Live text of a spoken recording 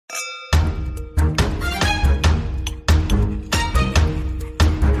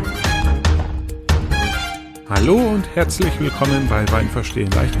Hallo und herzlich willkommen bei Wein,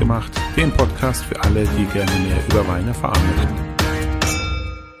 verstehen, leicht gemacht, dem Podcast für alle, die gerne mehr über Wein erfahren möchten.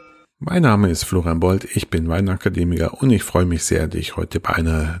 Mein Name ist Florian Bold, ich bin Weinakademiker und ich freue mich sehr, dich heute bei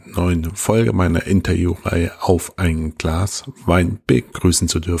einer neuen Folge meiner Interviewreihe auf ein Glas Wein begrüßen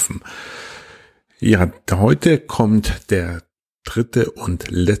zu dürfen. Ja, heute kommt der dritte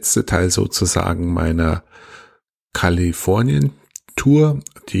und letzte Teil sozusagen meiner Kalifornien-Tour,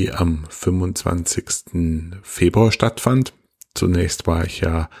 die am 25. Februar stattfand. Zunächst war ich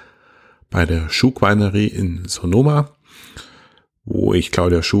ja bei der Schug-Weinerie in Sonoma, wo ich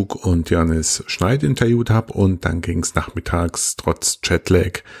Claudia Schug und Janis Schneid interviewt habe, und dann ging es nachmittags trotz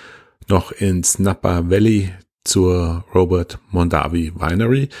Jetlag noch ins Napa Valley zur Robert Mondavi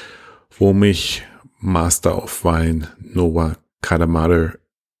Winery, wo mich Master of Wein Nova Cadamatre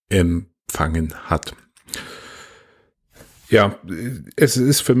empfangen hat. Ja, es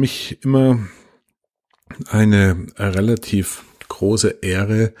ist für mich immer eine relativ große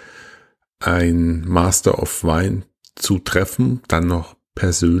Ehre, ein Master of Wine zu treffen, dann noch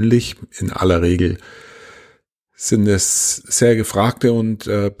persönlich. In aller Regel sind es sehr gefragte und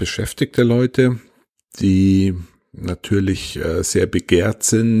beschäftigte Leute, die natürlich sehr begehrt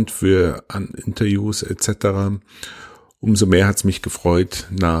sind für Interviews etc. Umso mehr hat es mich gefreut,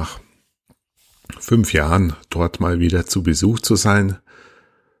 nach 5 Jahren dort mal wieder zu Besuch zu sein.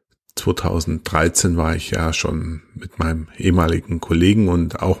 2013 war ich ja schon mit meinem ehemaligen Kollegen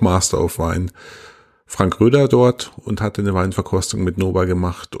und auch Master of Wine Frank Röder dort und hatte eine Weinverkostung mit Nova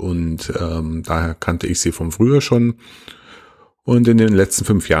gemacht, und daher kannte ich sie von früher schon. Und in den letzten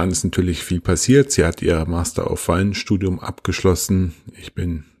 5 Jahren ist natürlich viel passiert. Sie hat ihr Master of Wine Studium abgeschlossen. Ich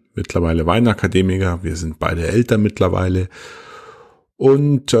bin mittlerweile Weinakademiker. Wir sind beide älter mittlerweile.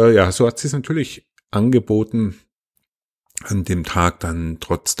 Und ja, so hat sie es natürlich angeboten, an dem Tag dann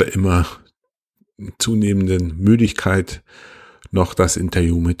trotz der immer zunehmenden Müdigkeit noch das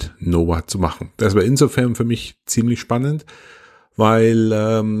Interview mit Nova zu machen. Das war insofern für mich ziemlich spannend,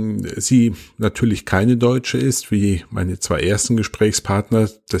 weil sie natürlich keine Deutsche ist, wie meine 2 ersten Gesprächspartner.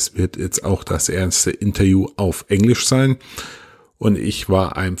 Das wird jetzt auch das erste Interview auf Englisch sein. Und ich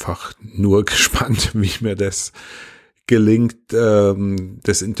war einfach nur gespannt, wie mir das gelingt,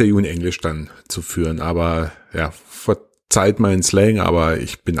 das Interview in Englisch dann zu führen. Aber ja, verzeiht meinen Slang, aber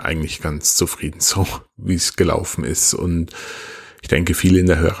ich bin eigentlich ganz zufrieden, so wie es gelaufen ist. Und ich denke, viele in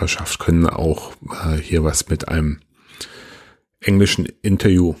der Hörerschaft können auch hier was mit einem englischen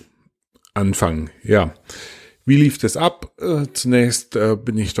Interview anfangen. Ja, wie lief das ab? Zunächst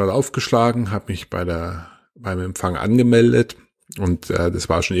bin ich dort aufgeschlagen, habe mich beim Empfang angemeldet, und das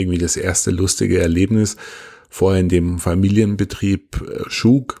war schon irgendwie das erste lustige Erlebnis. Vorher in dem Familienbetrieb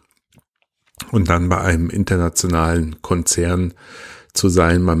Schug und dann bei einem internationalen Konzern zu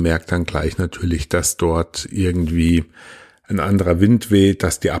sein. Man merkt dann gleich natürlich, dass dort irgendwie ein anderer Wind weht,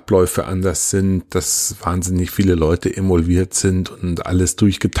 dass die Abläufe anders sind, dass wahnsinnig viele Leute involviert sind und alles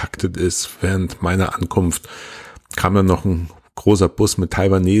durchgetaktet ist. Während meiner Ankunft kam dann noch ein großer Bus mit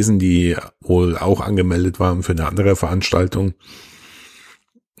Taiwanesen, die wohl auch angemeldet waren für eine andere Veranstaltung.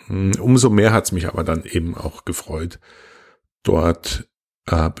 Umso mehr hat es mich aber dann eben auch gefreut, dort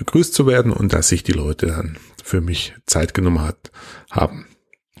begrüßt zu werden und dass sich die Leute dann für mich Zeit genommen haben.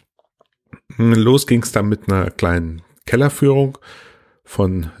 Los ging es dann mit einer kleinen Kellerführung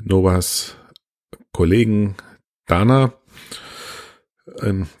von Novas Kollegen Dana,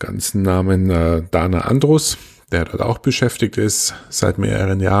 im ganzen Namen Dana Andrus, der dort auch beschäftigt ist, seit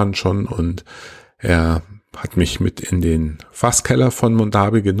mehreren Jahren schon, und er hat mich mit in den Fasskeller von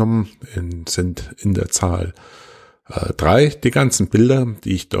Mondavi genommen, sind in der Zahl 3. Die ganzen Bilder,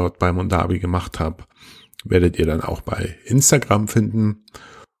 die ich dort bei Mondavi gemacht habe, werdet ihr dann auch bei Instagram finden.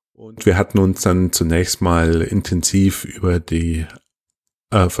 Und wir hatten uns dann zunächst mal intensiv über die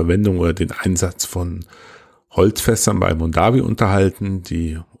Verwendung oder den Einsatz von Holzfässern bei Mondavi unterhalten,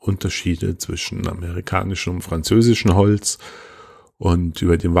 die Unterschiede zwischen amerikanischem und französischem Holz, und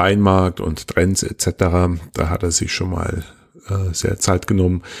über den Weinmarkt und Trends etc. Da hat er sich schon mal sehr Zeit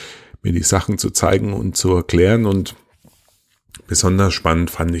genommen, mir die Sachen zu zeigen und zu erklären. Und besonders spannend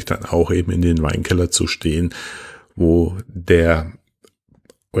fand ich dann auch eben in den Weinkeller zu stehen, wo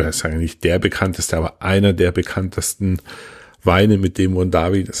ist eigentlich nicht der bekannteste, aber einer der bekanntesten Weine, mit dem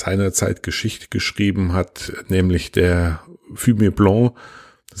Mondavi seinerzeit Geschichte geschrieben hat, nämlich der Fumier Blanc.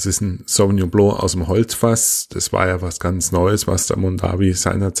 Das ist ein Sauvignon Blanc aus dem Holzfass. Das war ja was ganz Neues, was der Mondavi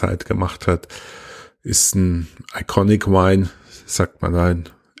seinerzeit gemacht hat. Ist ein Iconic Wine, sagt man da in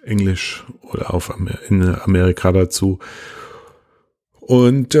Englisch oder in Amerika dazu.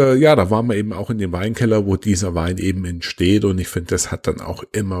 Und ja, da waren wir eben auch in dem Weinkeller, wo dieser Wein eben entsteht. Und ich finde, das hat dann auch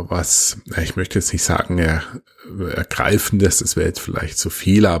immer was, ich möchte jetzt nicht sagen, Ergreifendes, das wäre jetzt vielleicht zu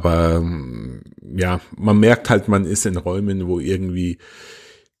viel, aber ja, man merkt halt, man ist in Räumen, wo irgendwie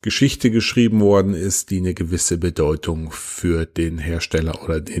Geschichte geschrieben worden ist, die eine gewisse Bedeutung für den Hersteller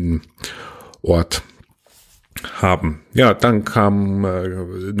oder den Ort haben. Ja, dann kam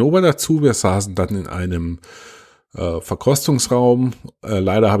Nova dazu. Wir saßen dann in einem Verkostungsraum.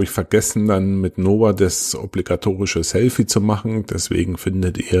 Leider habe ich vergessen, dann mit Nova das obligatorische Selfie zu machen. Deswegen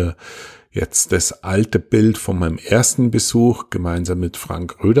findet ihr jetzt das alte Bild von meinem ersten Besuch gemeinsam mit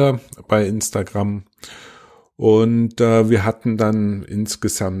Frank Röder bei Instagram. Und wir hatten dann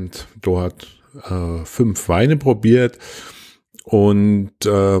insgesamt dort 5 Weine probiert und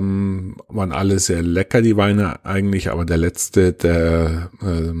waren alle sehr lecker, die Weine eigentlich. Aber der letzte, der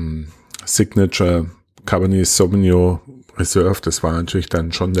Signature Cabernet Sauvignon Reserve, das war natürlich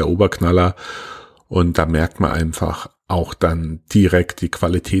dann schon der Oberknaller. Und da merkt man einfach auch dann direkt die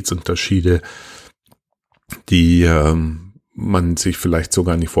Qualitätsunterschiede, die man sich vielleicht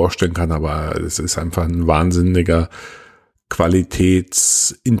sogar nicht vorstellen kann, aber es ist einfach ein wahnsinniger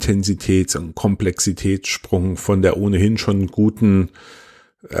Qualitäts-, Intensitäts- und Komplexitätssprung von der ohnehin schon guten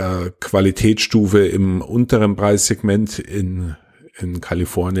Qualitätsstufe im unteren Preissegment in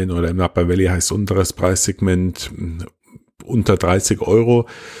Kalifornien oder im Napa Valley heißt unteres Preissegment unter 30 €.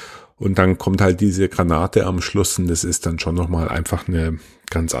 Und dann kommt halt diese Granate am Schluss und das ist dann schon nochmal einfach eine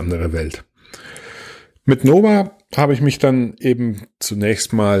ganz andere Welt. Mit Nova habe ich mich dann eben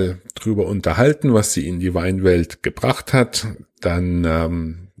zunächst mal drüber unterhalten, was sie in die Weinwelt gebracht hat.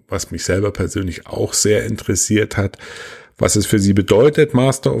 Dann, was mich selber persönlich auch sehr interessiert hat, was es für sie bedeutet,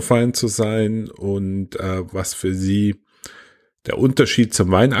 Master of Wine zu sein und was für sie der Unterschied zum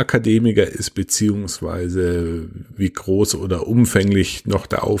Weinakademiker ist, beziehungsweise wie groß oder umfänglich noch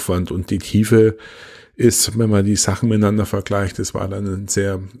der Aufwand und die Tiefe ist, wenn man die Sachen miteinander vergleicht. Das war dann eine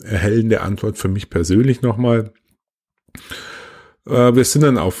sehr erhellende Antwort für mich persönlich nochmal. Wir sind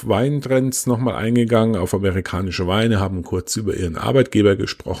dann auf Weintrends nochmal eingegangen, auf amerikanische Weine, haben kurz über ihren Arbeitgeber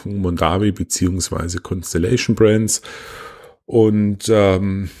gesprochen, Mondavi beziehungsweise Constellation Brands. Und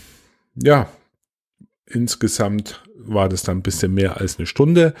ja, insgesamt war das dann ein bisschen mehr als eine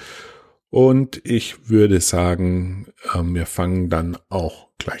Stunde. Und ich würde sagen, wir fangen dann auch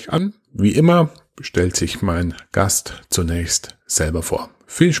gleich an. Wie immer stellt sich mein Gast zunächst selber vor.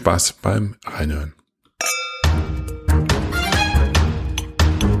 Viel Spaß beim Reinhören.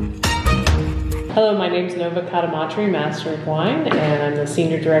 Hello, my name is Nova Cadamatre, Master of Wine, and I'm the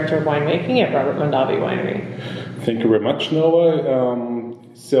Senior Director of Winemaking at Robert Mondavi Winery. Thank you very much, Nova.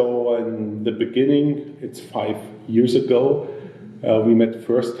 So in the beginning, it's 5 years ago, we met the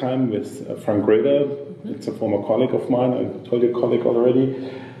first time with Frank Röder. It's a former colleague of mine, I told your colleague already,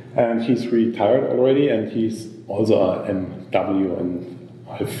 and he's retired already, and he's also a MW, and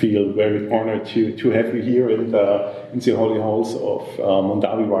I feel very honored to have you here in the holy halls of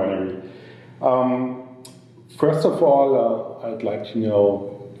Mondavi Winery. First of all, I'd like to know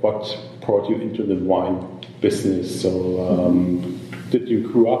what brought you into the wine business. So, did you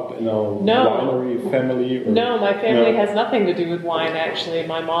grow up in a winery family? Or? No, my family has nothing to do with wine, actually.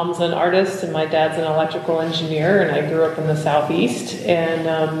 My mom's an artist and my dad's an electrical engineer, and I grew up in the Southeast and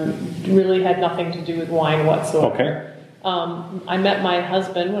really had nothing to do with wine whatsoever. Okay. I met my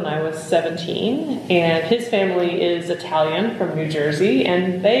husband when I was 17, and his family is Italian from New Jersey,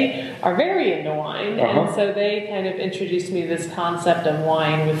 and they are very into wine, and so they kind of introduced me to this concept of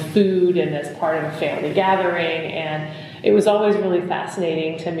wine with food and as part of a family gathering, and it was always really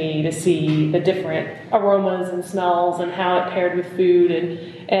fascinating to me to see the different aromas and smells and how it paired with food,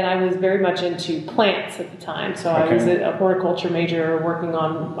 and I was very much into plants at the time, so I was a horticulture major working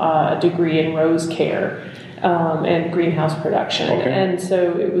on a degree in rose care. And greenhouse production. And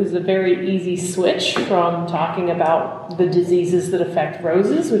so it was a very easy switch from talking about the diseases that affect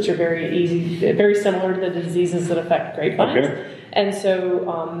roses, which are very similar to the diseases that affect grapevines. And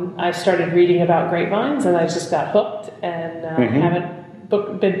so I started reading about grapevines, and I just got hooked, and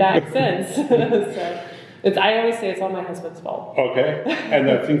haven't been back since. So I always say it's all my husband's fault. Okay,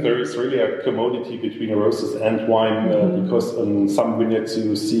 and I think there is really a commodity between roses and wine because in some vineyards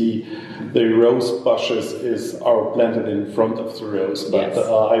you see the rose bushes are planted in front of the rose, but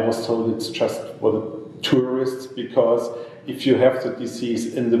I was told it's just for the tourists because if you have the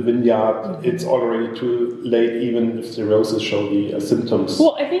disease in the vineyard, it's already too late, even if the roses show the symptoms.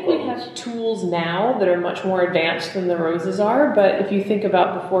 Well, I think we have tools now that are much more advanced than the roses are, but if you think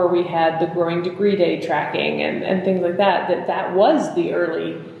about before we had the growing degree day tracking and things like that was the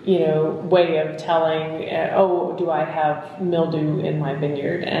early way of telling, do I have mildew in my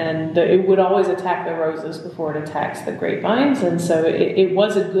vineyard? And it would always attack the roses before it attacks the grapevines. And so it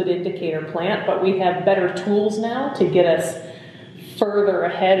was a good indicator plant, but we have better tools now to get us further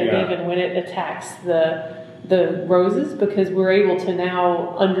ahead of even when it attacks the roses, because we're able to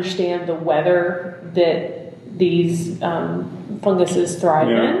now understand the weather that these funguses thrive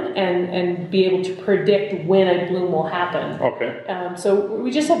in, and be able to predict when a bloom will happen. Okay. So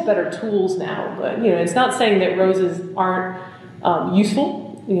we just have better tools now, but it's not saying that roses aren't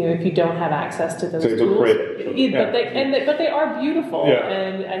useful. If you don't have access to those tools, but they are beautiful,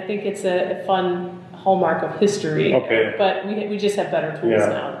 and I think it's a fun hallmark of history. Okay. But we just have better tools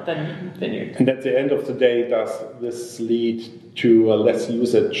now than vineyards. And at the end of the day, does this lead to a less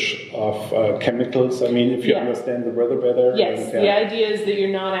usage of chemicals? I mean, if you understand the weather better. Yes, the idea is that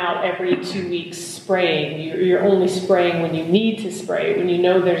you're not out every 2 weeks spraying. You're only spraying when you need to spray, when you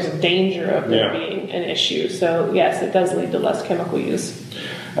know there's a danger of there being an issue. So yes, it does lead to less chemical use.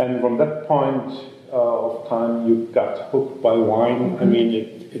 And from that point of time, you got hooked by wine. I mean,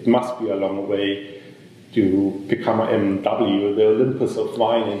 it must be a long way to become an MW, the Olympus of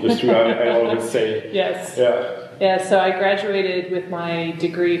wine industry, I always say. Yes. Yeah, so I graduated with my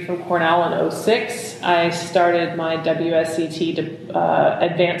degree from Cornell in 2006. I started my WSCT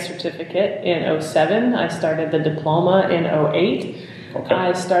advanced certificate in 2007. I started the diploma in 2008. Okay.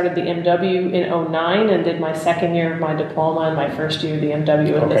 I started the MW in 2009 and did my second year of my diploma and my first year of the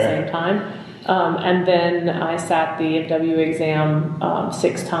MW at the same time. And then I sat the MW exam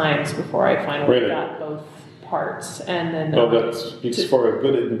 6 times before I finally got both parts. And then that speaks for a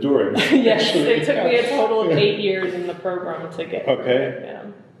good endurance. Yes, it took me a total of 8 years in the program to get through.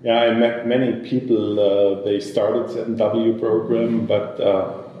 Yeah, I met many people, they started the MW program, but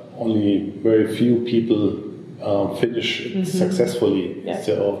only very few people finish it successfully. Yeah.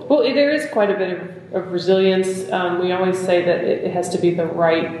 So, well, there is quite a bit of resilience. We always say that it has to be the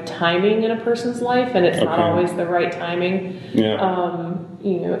right timing in a person's life, and it's not always the right timing.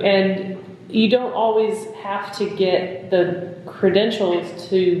 And you don't always have to get the credentials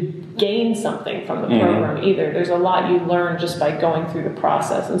to gain something from the program either. There's a lot you learn just by going through the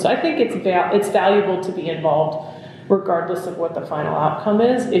process, and so I think it's valuable to be involved regardless of what the final outcome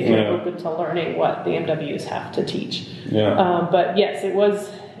is, if you're open to learning what the MWs have to teach. But yes, it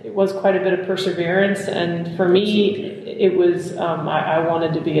was quite a bit of perseverance, and for me, it was I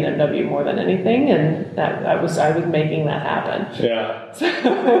wanted to be an MW more than anything, and I was making that happen.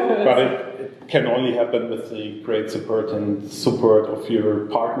 But it can only happen with the great support of your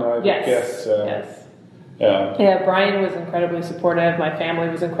partner, I guess. Yeah, Brian was incredibly supportive. My family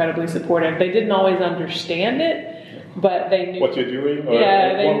was incredibly supportive. They didn't always understand it, but they knew what you're doing,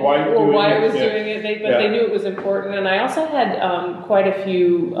 or why I was doing it. But they knew it was important, and I also had quite a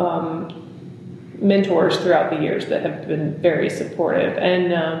few mentors throughout the years that have been very supportive.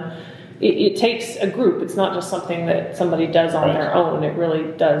 And it takes a group. It's not just something that somebody does on their own. It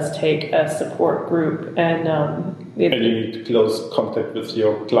really does take a support group, and you need close contact with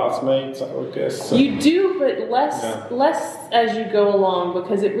your classmates, I would guess. You do, but less as you go along,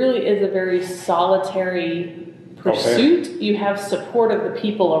 because it really is a very solitary pursuit. You have support of the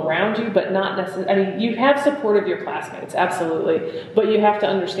people around you, but not necessarily. I mean, you have support of your classmates, absolutely, but you have to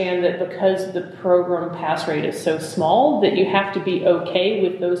understand that because the program pass rate is so small, that you have to be okay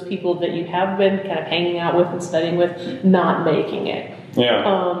with those people that you have been kind of hanging out with and studying with not making it.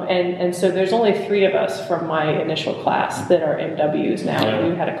 And so there's only 3 of us from my initial class that are MWs now.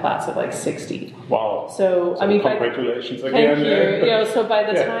 We had a class of like 60. Wow! So I mean, congratulations again. Thank you. So by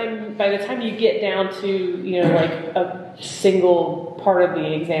the time you get down to like a single part of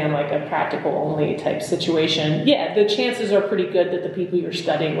the exam, like a practical only type situation, the chances are pretty good that the people you're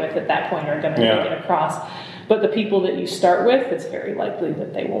studying with at that point are going to make it across. But the people that you start with, it's very likely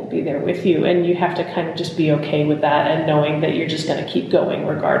that they won't be there with you. And you have to kind of just be okay with that, and knowing that you're just going to keep going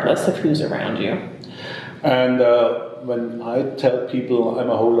regardless of who's around you. And when I tell people I'm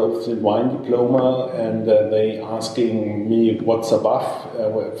a holder of the wine diploma, and they asking me what's above,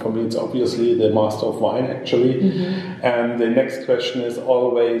 for me it's obviously the Master of Wine, actually. And the next question is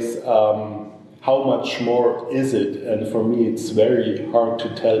always, how much more is it? And for me it's very hard to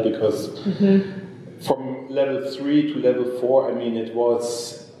tell, because from level 3 to level 4, I mean, it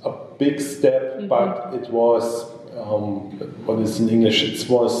was a big step, but it was, what is in English, it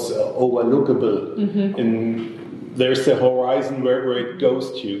was overlookable. There's a horizon where it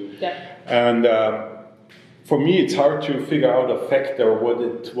goes to. And for me, it's hard to figure out a factor what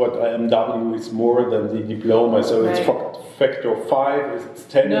MW is more than the diploma. So it's factor 5, is it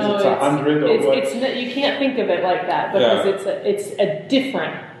 10, is it 100? You can't think of it like that because it's a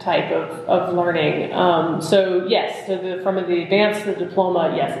different type of learning. So from the advanced to the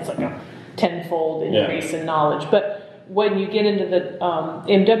diploma, yes, it's like a tenfold increase in knowledge. But when you get into the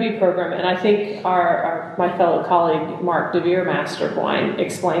MW program, and I think my fellow colleague Mark DeVere, Master of Wine,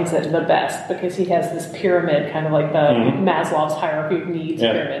 explains it the best because he has this pyramid, kind of like the Maslow's hierarchy of needs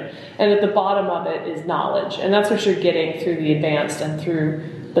pyramid, and at the bottom of it is knowledge, and that's what you're getting through the advanced and through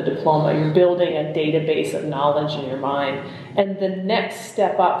the diploma. You're building a database of knowledge in your mind, and the next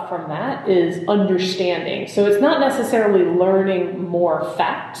step up from that is understanding. So it's not necessarily learning more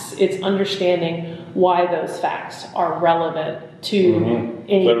facts, it's understanding why those facts are relevant to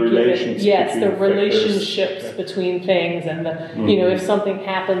any the relations the relationships between things, and if something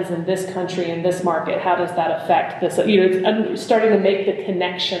happens in this country, in this market, how does that affect this? It's starting to make the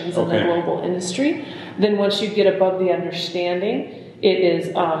connections in the global industry. Then once you get above the understanding, it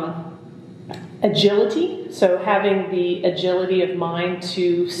is agility. So having the agility of mind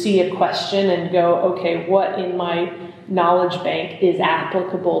to see a question and go, okay, what in my knowledge bank is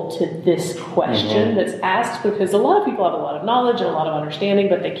applicable to this question that's asked? Because a lot of people have a lot of knowledge and a lot of understanding,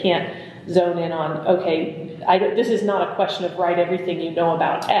 but they can't zone in on, okay, this is not a question of write everything you know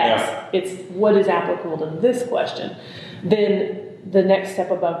about X. It's what is applicable to this question. Then the next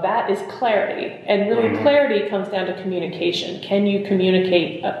step above that is clarity. And really clarity comes down to communication. Can you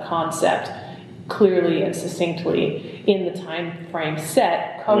communicate a concept clearly and succinctly in the time frame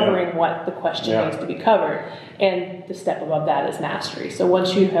set, covering what the question needs to be covered? And the step above that is mastery. So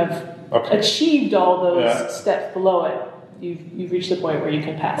once you have achieved all those steps below it, you've reached the point where you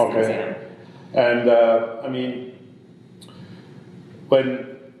can pass the exam. And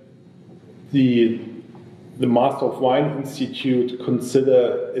when the Master of Wine Institute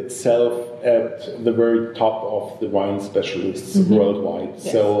consider itself at the very top of the wine specialists worldwide.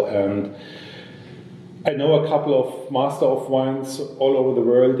 Yes. So, and I know a couple of Master of Wines all over the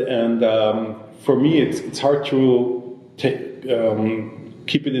world, and for me it's hard to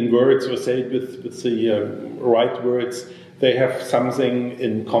keep it in words or say it with the right words. They have something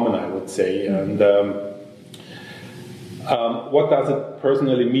in common, I would say. And what does it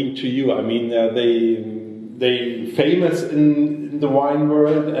personally mean to you? I mean, they famous in the wine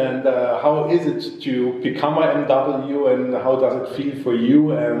world, and how is it to become a MW, and how does it feel for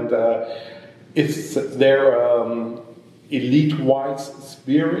you? And is there elite-wise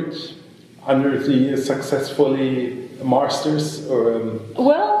spirit under the successfully masters? Or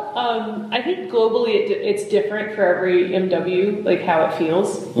I think globally it's different for every MW, like how it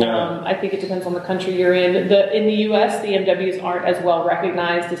feels. I think it depends on the country you're in. In the US, the MWs aren't as well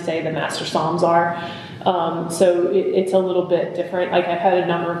recognized as, say, the Master Somms are. So it's a little bit different. Like, I've had a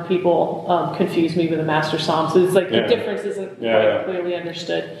number of people confuse me with a Master Somm. So it's like the difference isn't quite clearly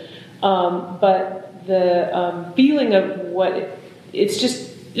understood. But the feeling of it's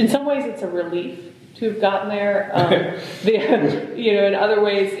just, in some ways it's a relief to have gotten there. In other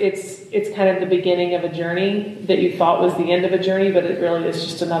ways it's kind of the beginning of a journey that you thought was the end of a journey, but it really is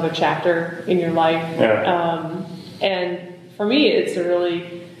just another chapter in your life. And for me,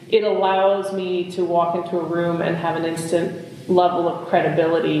 it allows me to walk into a room and have an instant level of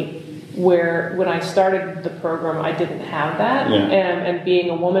credibility, where when I started the program, I didn't have that. And being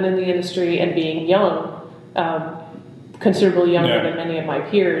a woman in the industry and being young, considerably younger than many of my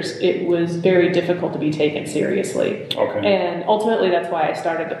peers, it was very difficult to be taken seriously. And ultimately, that's why I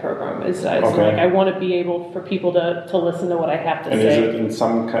started the program. I want to be able for people to listen to what I have to say. And is it in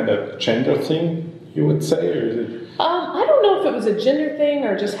some kind of gender thing, you would say, or is it? I don't know if it was a gender thing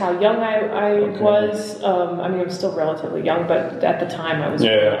or just how young I was. I mean, I was still relatively young, but at the time I was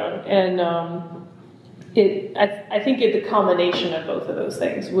young. And I think the combination of both of those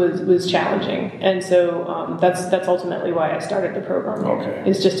things was challenging. And so that's ultimately why I started the program.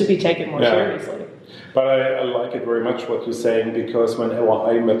 Is just to be taken more seriously. But I like it very much what you're saying, because whenever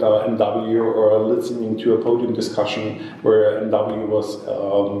I met a MW or listening to a podium discussion where MW was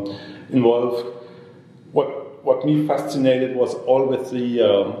involved, what me fascinated was always the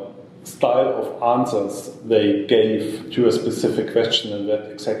style of answers they gave to a specific question, and that's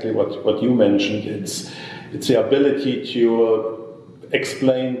exactly what you mentioned. It's the ability to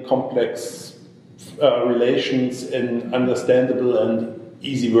explain complex relations in understandable and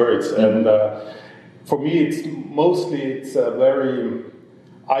easy words. And for me, it's very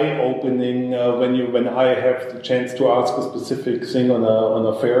eye-opening when I have the chance to ask a specific thing on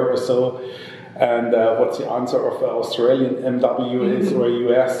a fair or so. and what's the answer of an Australian MW is, or a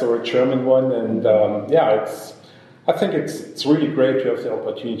US or a German one. And I think it's really great to have the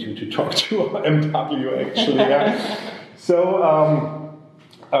opportunity to talk to MW actually. Yeah. So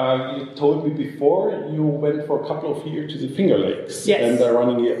you told me before you went for a couple of years to the Finger Lakes and are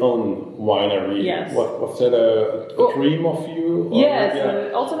running your own winery. Yes. Was that a dream of you? Yes,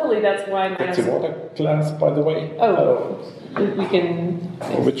 ultimately that's why my That's a water glass, by the way. we can.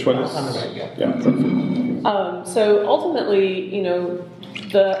 Which one is? So ultimately, you know,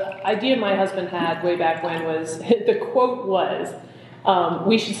 the idea my husband had way back when was, the quote was,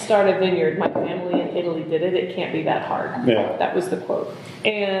 we should start a vineyard. My family in Italy did it. It can't be that hard. Yeah. That was the quote.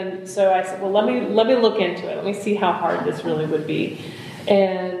 And so I said, well, let me look into it. Let me see how hard this really would be.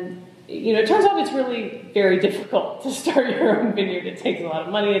 And, you know, it turns out it's really very difficult to start your own vineyard. It takes a lot of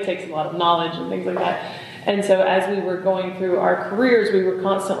money. It takes a lot of knowledge and things like that. And so as we were going through our careers, we were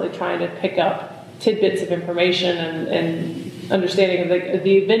constantly trying to pick up tidbits of information and understanding of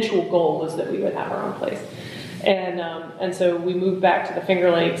the eventual goal was that we would have our own place. And so we moved back to the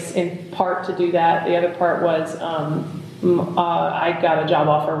Finger Lakes in part to do that. The other part was I got a job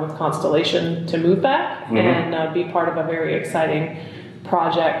offer with Constellation to move back and be part of a very exciting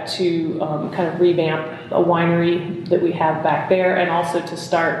project to kind of revamp a winery that we have back there, and also to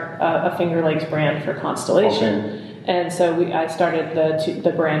start a Finger Lakes brand for Constellation. Okay. And so I started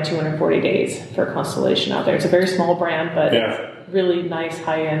the brand 240 Days for Constellation out there. It's a very small brand, but it's really nice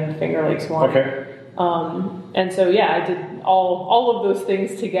high-end Finger Lakes wine. Okay. And so, I did all of those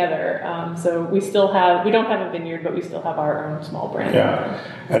things together. So we don't have a vineyard, but we still have our own small brand. Yeah.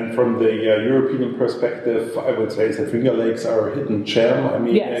 And from the European perspective, I would say the Finger Lakes are a hidden gem. I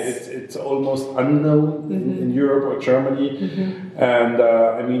mean, it's almost unknown in Europe or Germany. And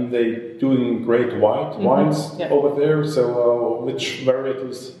I mean, they're doing great wines over there. So which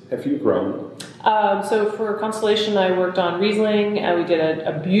varieties have you grown? So for Constellation, I worked on Riesling. We did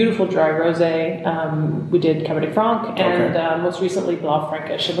a beautiful dry rosé. We did Cabernet Franc, and most recently Blau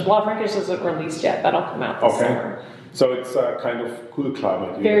Frankish. And the Blau Frankish isn't released yet. That'll come out this summer. So it's a kind of cool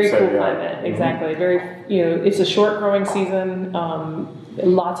climate. Very cool climate, exactly. Very, it's a short growing season.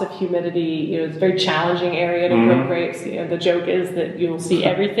 Lots of humidity. It's a very challenging area to grow grapes. The joke is that you'll see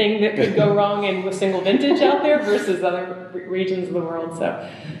everything that could go wrong in a single vintage out there versus other regions of the world. So,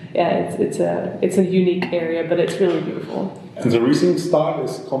 it's a unique area, but it's really beautiful. And the Riesling style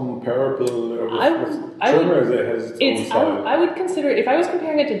is comparable with Germany, it has its own style. I would consider, if I was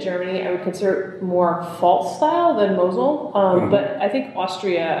comparing it to Germany, I would consider it more Pfalz style than Mosel. But I think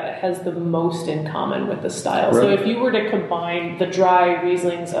Austria has the most in common with the style. Really? So if you were to combine the dry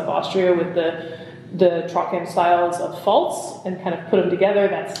Rieslings of Austria with the Trocken styles of Pfalz and kind of put them together,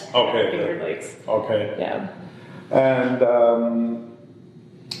 that's Finger Lakes. Okay. Yeah. And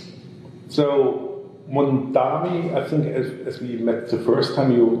so Mondavi, I think as we met the first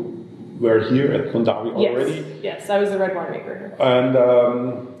time, you were here at Mondavi already? Yes, I was the red winemaker here. And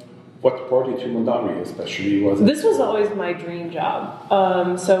what brought you to Mondavi especially? This was always my dream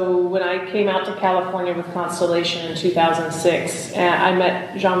job. So when I came out to California with Constellation in 2006, I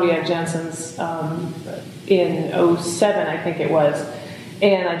met Jean-Pierre Janssens in 2007, I think it was.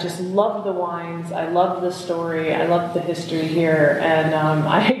 And I just loved the wines. I loved the story. I loved the history here. And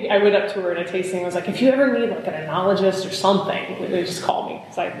I went up to her in a tasting. I was like, if you ever need like an enologist or something, just call me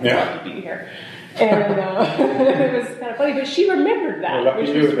because I'd love to be here. And it was kind of funny, but she remembered that, which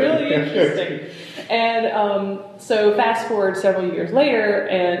was really interesting. And so fast forward several years later,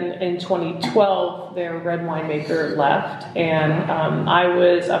 and in 2012, their red winemaker left, and I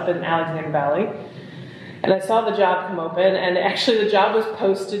was up in Alexander Valley. And I saw the job come open, and actually the job was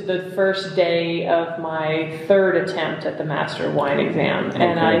posted the first day of my third attempt at the Master of Wine exam.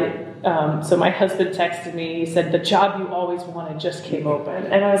 And so my husband texted me, he said, the job you always wanted just came open.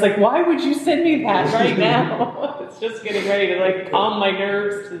 And I was like, why would you send me that right now? It's just getting ready to like calm my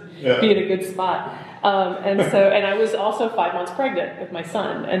nerves to be in a good spot. And I was also 5 months pregnant with my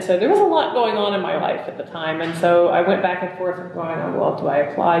son. And so there was a lot going on in my life at the time. And so I went back and forth going, oh, well, do I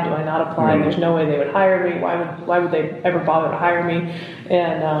apply? Do I not apply? There's no way they would hire me. Why would they ever bother to hire me?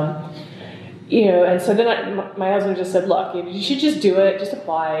 And, and so then my husband just said, look, you should just do it, just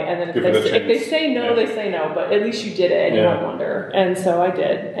apply. And then if they say no, they say no. But at least you did it and you won't wonder. And so I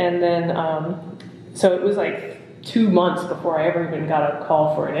did. And then, so it was like 2 months before I ever even got a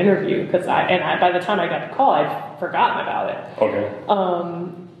call for an interview, because by the time I got the call, I'd forgotten about it. Okay.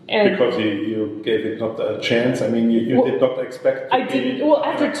 And because you gave it not a chance. I mean, you did not expect. I didn't. Well,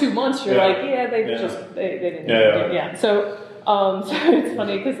 after 2 months, you're like, they didn't. Yeah. So So it's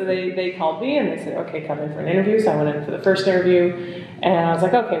funny because they called me and they said, okay, come in for an interview. So I went in for the first interview and I was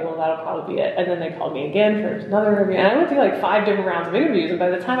like, okay, well, that'll probably be it. And then they called me again for another interview. And I went through like 5 different rounds of interviews. And by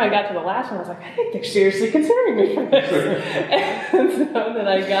the time I got to the last one, I was like, I think they're seriously considering me for this. And so then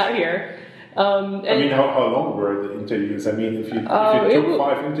I got here. I mean, how long were the interviews? I mean, if you took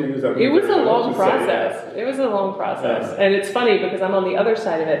 5 interviews, I mean, it was a long process. It was a long process. Yeah. And it's funny because I'm on the other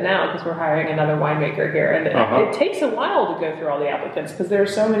side of it now because we're hiring another winemaker here. And it takes a while to go through all the applicants because there are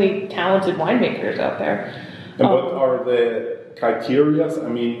so many talented winemakers out there. And what are the criteria? I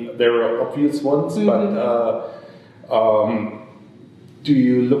mean, there are obvious ones, but do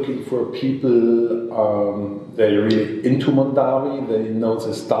you looking for people they're really into Mondavi, they know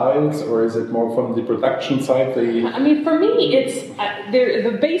the styles, or is it more from the production side? I mean, for me, it's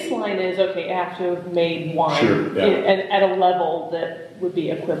the baseline is, okay, I have to have made wine at a level that would be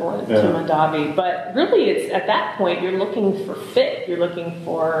equivalent to Mondavi. But really, it's at that point, you're looking for fit. You're looking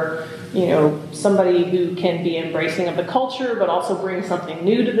for, somebody who can be embracing of the culture, but also bring something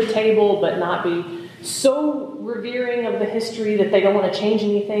new to the table, but not be so revering of the history that they don't want to change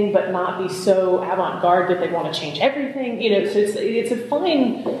anything, but not be so avant-garde that they want to change everything. So it's a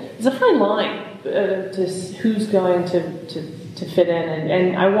fine line to who's going to fit in,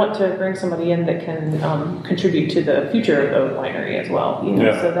 and I want to bring somebody in that can contribute to the future of the winery as well.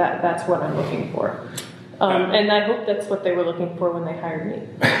 So that's what I'm looking for. And I hope that's what they were looking for when they hired me.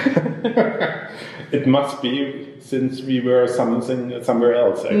 It must be, since we were somewhere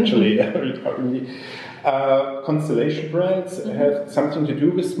else, actually. Constellation brands have something to do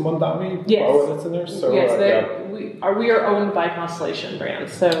with Mondavi for our listeners? So, we are owned by Constellation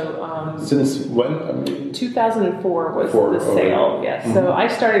Brands. So since when? 2004 was the sale, yes. So I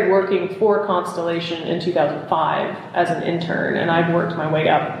started working for Constellation in 2005 as an intern, and I've worked my way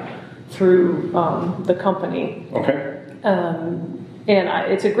up through the company. Okay. And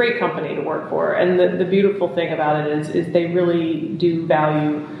it's a great company to work for. And the beautiful thing about it is they really do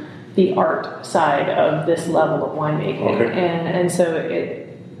value the art side of this level of winemaking. Okay. And so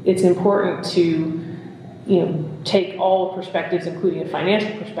it's important to take all perspectives, including a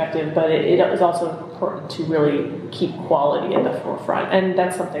financial perspective, but it is also important to really keep quality at the forefront. And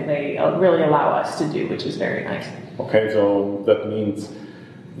that's something they really allow us to do, which is very nice. Okay, so that means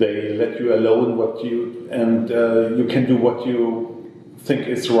they let you alone you can do what you think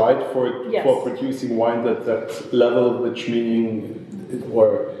is right for producing wine at that level, which meaning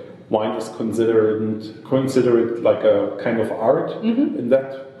wine is considered like a kind of art in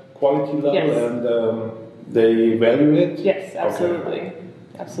that quality level, and they value it. Yes, absolutely,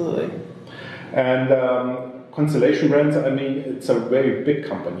 absolutely. And Constellation Brands, I mean, it's a very big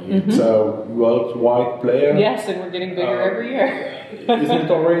company. It's a worldwide player. Yes, and we're getting bigger every year. Isn't it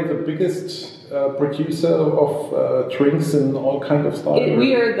already the biggest producer of drinks and all kinds of stuff?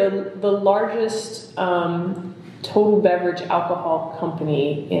 We are the largest total beverage alcohol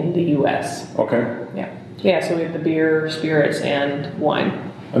company in the U.S. Okay. Yeah. So we have the beer, spirits, and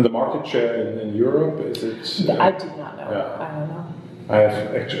wine. And the market share in Europe, is it? I do not know. Yeah. I don't know.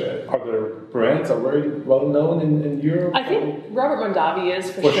 Other brands are very well known in Europe. I think Robert Mondavi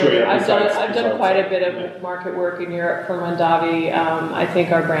is for sure. Yeah, I've done quite a bit of market work in Europe for Mondavi. I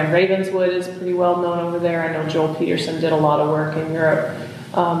think our brand Ravenswood is pretty well known over there. I know Joel Peterson did a lot of work in Europe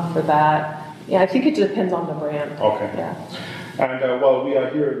for that. Yeah, I think it depends on the brand. Okay. Yeah. And we are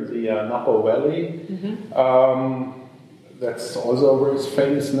here in the Napa Valley. That's also a very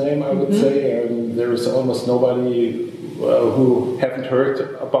famous name, I would say. There is almost nobody who haven't heard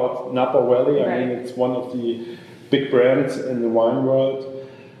about Napa Valley. I mean, it's one of the big brands in the wine world.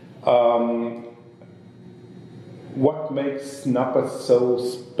 What makes Napa so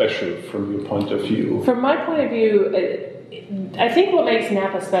special from your point of view? From my point of view, I think what makes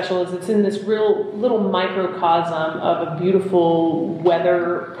Napa special is it's in this real little microcosm of a beautiful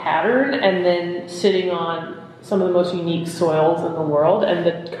weather pattern and then sitting on some of the most unique soils in the world, and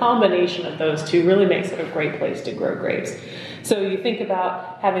the combination of those two really makes it a great place to grow grapes. So you think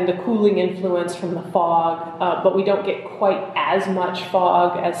about having the cooling influence from the fog, but we don't get quite as much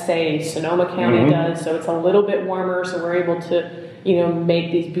fog as, say, Sonoma County does, so it's a little bit warmer, so we're able to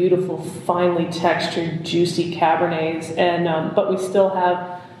make these beautiful, finely textured, juicy Cabernets, and but we still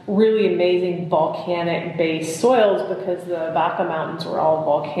have really amazing volcanic-based soils because the Vaca Mountains were all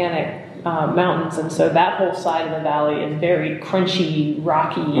volcanic mountains, and so that whole side of the valley is very crunchy,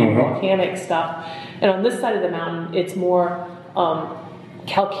 rocky, volcanic stuff. And on this side of the mountain, it's more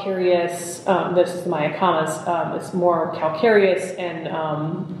calcareous. This is my Ayacamas. It's more calcareous and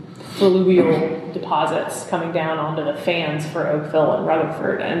fluvial deposits coming down onto the fans for Oakville and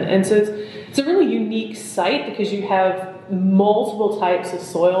Rutherford, and so it's a really unique site because you have multiple types of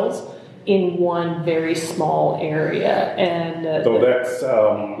soils in one very small area. And so that's,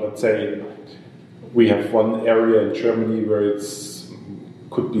 let's say, we have one area in Germany where it's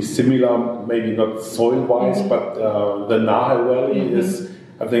could be similar, maybe not soil-wise, but the Nahe Valley is,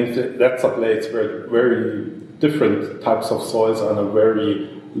 I think that's a place where very different types of soils on a very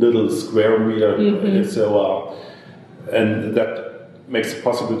little square meter. So, and that makes it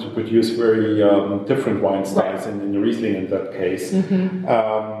possible to produce very different wine styles in Riesling in that case.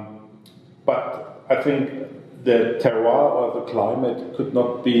 But I think the terroir or the climate could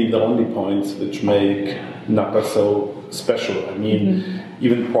not be the only points which make Napa so special. I mean,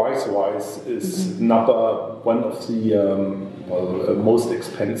 even price-wise, is Napa one of the most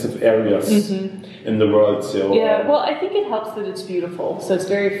expensive areas in the world. So yeah, well, I think it helps that it's beautiful. So it's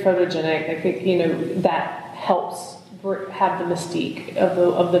very photogenic. I think that helps have the mystique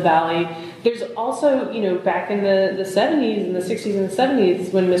of the valley. There's also, back in the 70s and the 60s and the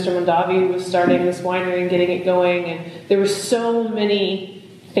 70s when Mr. Mondavi was starting this winery and getting it going, and there were so many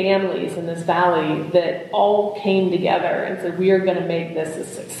families in this valley that all came together and said, we are going to make this a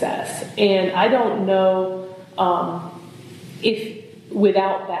success. And I don't know if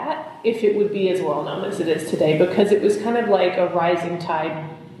without that, if it would be as well known as it is today, because it was kind of like a rising tide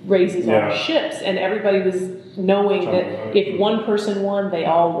raises all ships, and everybody was knowing that if one person won, they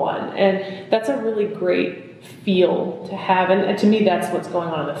all won. And that's a really great feel to have. And to me, that's what's going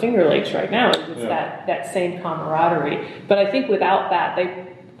on in the Finger Lakes right now, is it's that same camaraderie. But I think without that,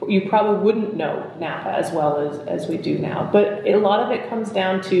 you probably wouldn't know Napa as well as we do now. But a lot of it comes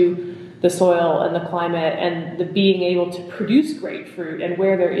down to the soil and the climate and the being able to produce great fruit. And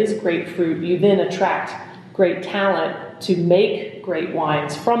where there is great fruit, you then attract great talent to make great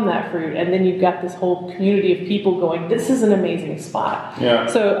wines from that fruit. And then you've got this whole community of people going, this is an amazing spot. Yeah.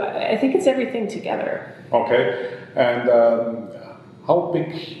 So I think it's everything together. Okay. And how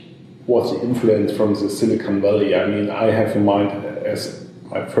big was the influence from the Silicon Valley? I mean, I have in mind, as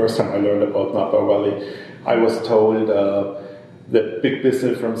my first time I learned about Napa Valley, I was told the big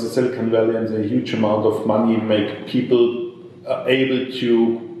business from the Silicon Valley and the huge amount of money make people able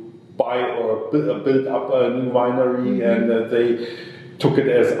to buy or build up a new winery, and they took it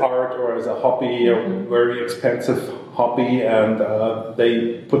as art or as a hobby, a very expensive hobby, and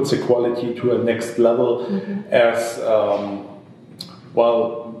they put the quality to a next level as,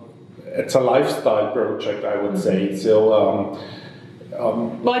 well, it's a lifestyle project, I would say. So,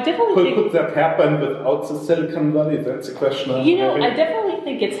 well, I definitely think, could that happen without the Silicon Valley? That's a question. I definitely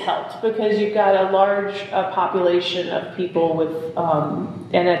think it's helped, because you've got a large population of people with,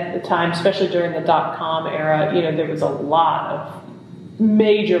 and at the time, especially during the .com era, there was a lot of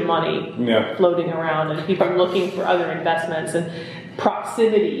major money floating around and people looking for other investments, and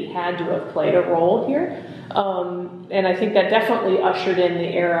proximity had to have played a role here. And I think that definitely ushered in the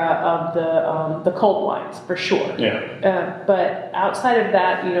era of the cold wines, for sure. Yeah. But outside of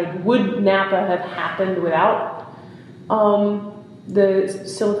that, would Napa have happened without the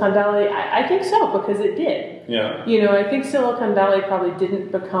Silicon Valley? I think so, because it did. Yeah. I think Silicon Valley probably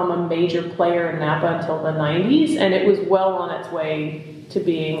didn't become a major player in Napa until the 90s, and it was well on its way to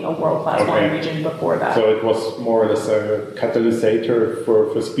being a world-class wine region before that. So it was more or less a catalyst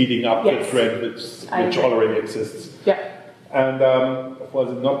for speeding up the trend which already exists. Yeah. And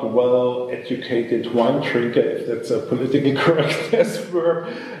was it not a well-educated wine drinker, if that's a politically correct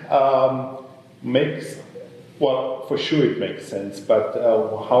word, well, for sure it makes sense, but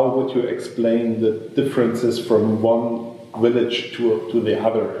how would you explain the differences from one village to the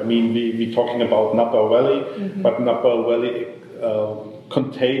other? I mean, we're talking about Napa Valley, but Napa Valley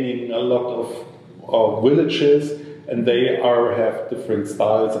containing a lot of villages, and they have different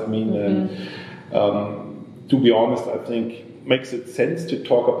styles. I mean, to be honest, I think makes it sense to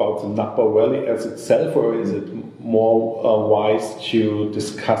talk about the Napa Valley as itself, or is it more wise to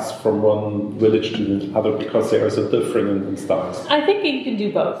discuss from one village to the other, because they are so different in styles? I think you can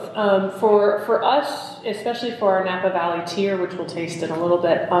do both. For us, especially for our Napa Valley tier, which we'll taste in a little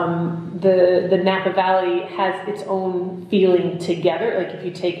bit, the Napa Valley has its own feeling together. Like if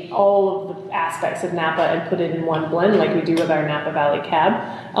you take all of the aspects of Napa and put it in one blend, like we do with our Napa Valley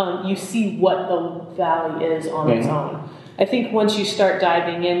Cab, you see what the valley is on its own. I think once you start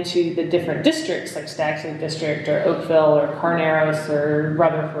diving into the different districts, like Stag's Leap District or Oakville or Carneros or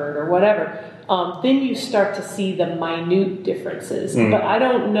Rutherford or whatever, then you start to see the minute differences. But I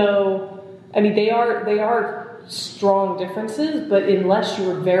don't know. I mean, they are strong differences, but unless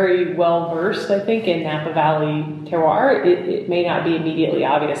you're very well versed, I think, in Napa Valley terroir, it may not be immediately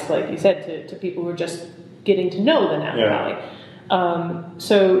obvious, like you said, to people who are just getting to know the Napa Valley.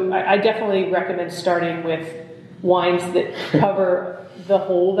 So I definitely recommend starting with wines that cover the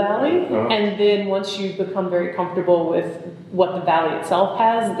whole valley. And then once you become very comfortable with what the valley itself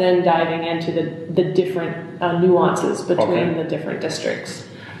has, then diving into the different nuances between the different districts.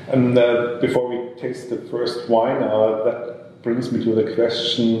 And before we taste the first wine, that brings me to the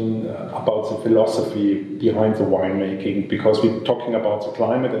question about the philosophy behind the winemaking, because we're talking about the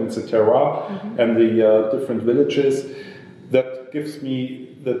climate and the terroir and the different villages. That gives me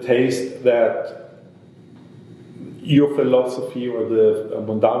the taste that your philosophy or the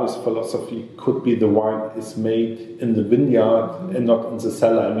Mondavi's philosophy could be the wine is made in the vineyard and not in the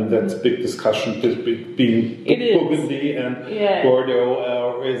cellar. I mean, that's a big discussion being Burgundy and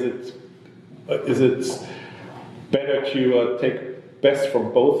Bordeaux. Or is it better to take best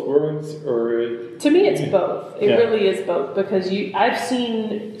from both worlds? Or to me, it's both. It really is both, because I've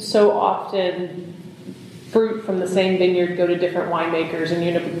seen so often fruit from the same vineyard go to different winemakers, and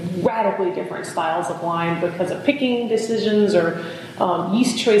you end up with radically different styles of wine because of picking decisions or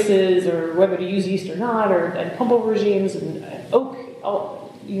yeast choices, or whether to use yeast or not, and pump regimes and oak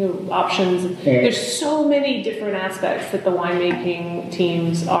options. There's so many different aspects that the winemaking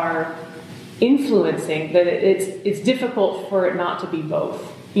teams are influencing that it's difficult for it not to be both.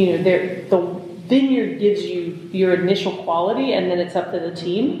 The vineyard gives you your initial quality, and then it's up to the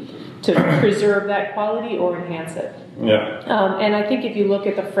team to preserve that quality or enhance it. And I think if you look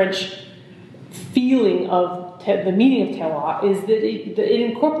at the French feeling of the meaning of terroir, is that it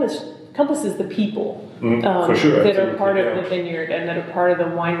encompasses the people that are part of the vineyard and that are part of the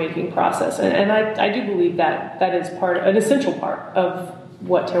winemaking process. And I do believe that is an essential part of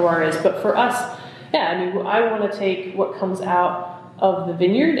what terroir is. But for us, I want to take what comes out of the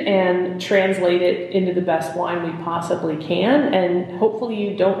vineyard and translate it into the best wine we possibly can, and hopefully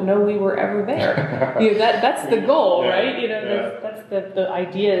you don't know we were ever there. That's the goal, right? That's the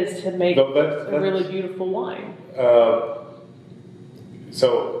idea, is to make a really beautiful wine.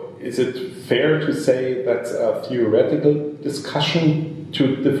 So is it fair to say that's a theoretical discussion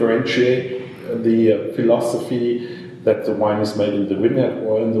to differentiate the philosophy that the wine is made in the vineyard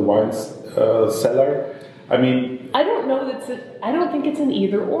or in the wine's cellar? I mean, I don't know I don't think it's an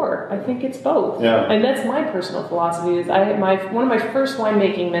either or. I think it's both. And that's my personal philosophy. Is one of my first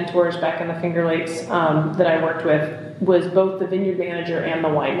winemaking mentors back in the Finger Lakes that I worked with was both the vineyard manager and the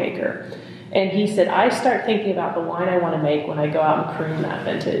winemaker. And he said, I start thinking about the wine I want to make when I go out and prune that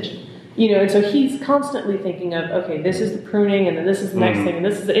vintage. And so he's constantly thinking of, okay, this is the pruning, and then this is the next thing, and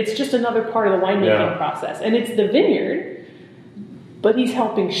it's just another part of the winemaking process. And it's the vineyard, but he's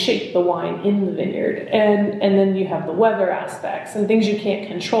helping shape the wine in the vineyard. And then you have the weather aspects and things you can't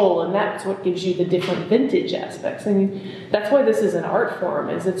control, and that's what gives you the different vintage aspects. And that's why this is an art form,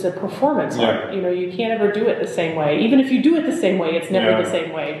 is it's a performance art. You can't ever do it the same way. Even if you do it the same way, it's never the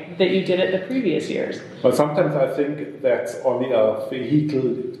same way that you did it the previous years. But sometimes I think that's only a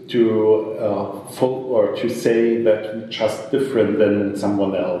vehicle to say that we're just different than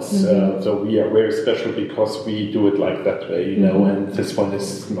someone else. So we are very special because we do it like that way, and this one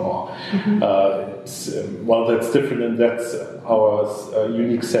is more, that's different, and that's our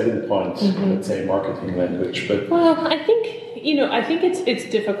unique selling point, let's say, marketing language. But I think it's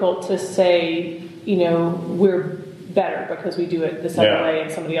difficult to say, we're better because we do it this other way and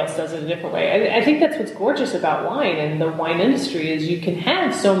somebody else does it a different way. I think that's what's gorgeous about wine and the wine industry, is you can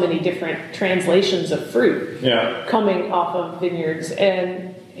have so many different translations of fruit coming off of vineyards,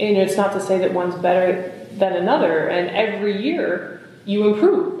 and it's not to say that one's better than another, and every year you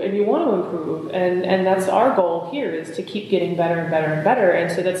improve and you want to improve, and that's our goal here, is to keep getting better and better and better. And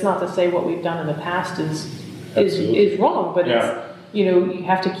so that's not to say what we've done in the past is wrong, but it's you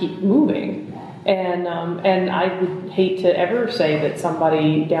have to keep moving. And I would hate to ever say that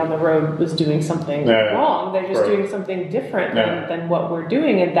somebody down the road was doing something wrong. They're just doing something different than what we're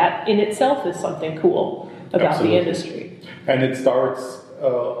doing, and that in itself is something cool about the industry. And it starts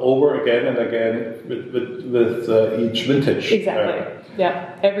over again and again with each vintage. Exactly.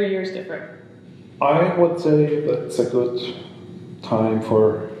 Every year is different. I would say that's a good time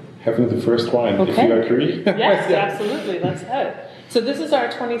for having the first wine, if you agree. Yes, absolutely. Let's head. So this is our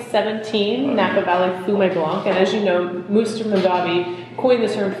 2017 Napa Valley Fumé Blanc, and as you know, Mr. Mondavi coined the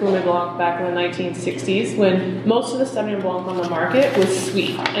term Fumé Blanc back in the 1960s, when most of the Sauvignon Blanc on the market was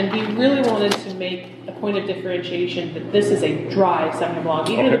sweet, and he really wanted to make a point of differentiation that this is a dry Sauvignon Blanc,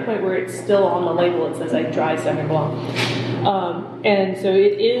 even to the point where it's still on the label, it says a dry Sauvignon Blanc. And so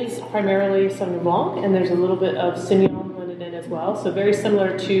it is primarily Sauvignon Blanc, and there's a little bit of Semillon blended in as well, so very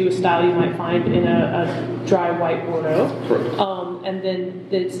similar to a style you might find in a dry white Bordeaux. and then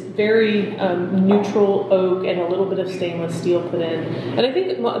it's very neutral oak and a little bit of stainless steel put in. And I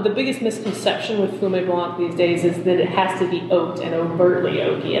think the biggest misconception with Fumé Blanc these days is that it has to be oaked and overtly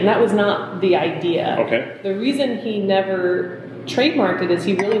oaky, and that was not the idea. Okay. The reason he never trademarked it is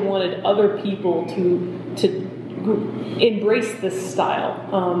he really wanted other people to embrace this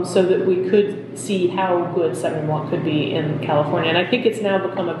style, so that we could see how good Sauvignon Blanc could be in California. And I think it's now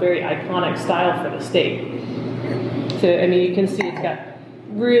become a very iconic style for the state. So, I mean, you can see it's got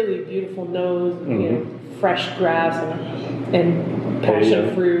really beautiful nose, you know, fresh grass and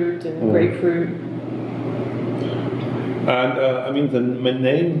passion fruit and grapefruit. And I mean, the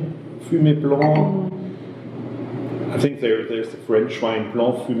name Fumé Blanc, I think there's the French wine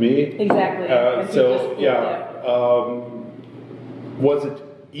Blanc Fumé. Exactly. So, yeah. Was it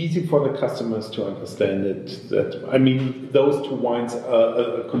easy for the customers to understand it? That, I mean, those two wines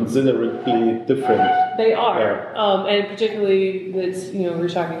are considerably different. They are, and particularly it's, you know, we're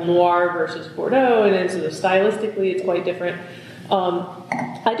talking Loire versus Bordeaux, and then sort of stylistically it's quite different.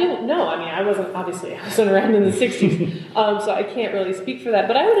 I don't know. I mean, I wasn't around in the 60s, so I can't really speak for that.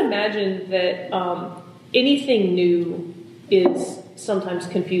 But I would imagine that anything new is sometimes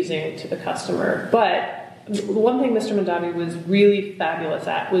confusing to the customer, but one thing Mr. Mondavi was really fabulous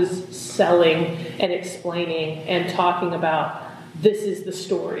at was selling and explaining and talking about, this is the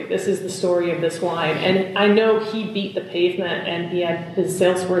story of this wine. And I know he beat the pavement, and he had his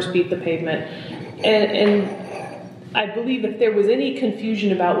sales force beat the pavement. And I believe if there was any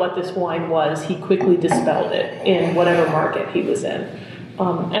confusion about what this wine was, he quickly dispelled it in whatever market he was in.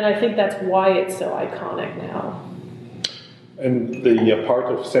 And I think that's why it's so iconic now. And the part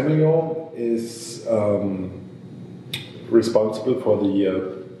of Semillon is responsible for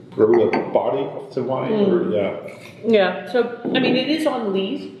the broader body of the wine? Yeah, so, I mean, it is on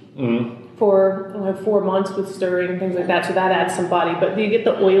lees for 4 months with stirring and things like that, so that adds some body. But you get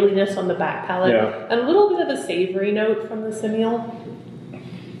the oiliness on the back palate and a little bit of a savory note from the Semillon.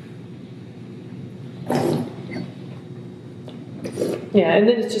 Yeah, and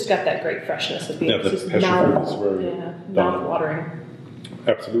then it's just got that great freshness of being just mouth-watering.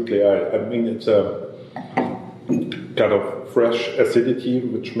 Absolutely. I mean, it's a kind of fresh acidity,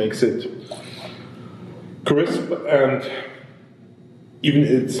 which makes it crisp, and even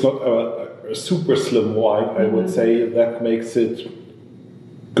it's not a super slim wine, I would say, that makes it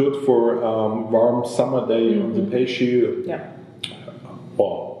good for warm summer day on the Péchu. Yeah.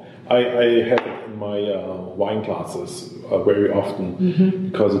 Well, I have it in my wine classes very often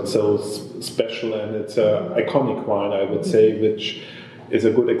because it's so special, and it's an iconic wine, I would say, which is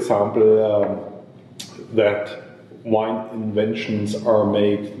a good example that wine inventions are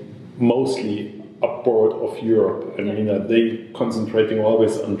made mostly abroad of Europe. I mean, they concentrating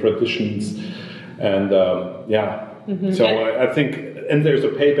always on traditions, and so I think, and there's a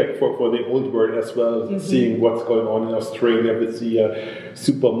payback for the old world as well, seeing what's going on in Australia with the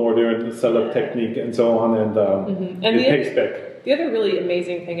super modern cellar technique and so on, and it pays back. The other really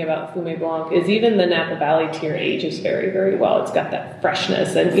amazing thing about Fumé Blanc is even the Napa Valley tier ages very, very well. It's got that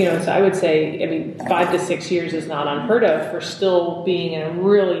freshness, and so I would say, I mean, 5 to 6 years is not unheard of for still being in a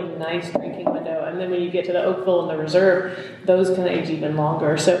really nice drinking window. And then when you get to the Oakville and the Reserve, those can age even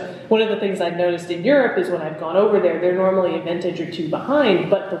longer. So one of the things I've noticed in Europe is when I've gone over there, they're normally a vintage or two behind,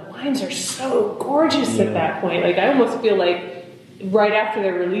 but the wines are so gorgeous at that point. Like, I almost feel like right after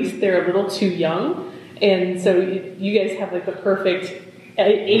they're released, they're a little too young. And so you guys have like the perfect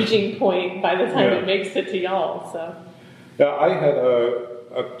aging point by the time it makes it to y'all. So I had a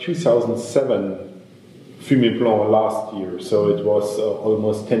 2007 Fumé Blanc last year, so it was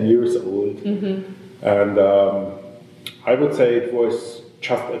almost 10 years old, and I would say it was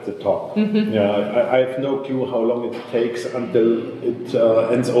just at the top. I have no clue how long it takes until it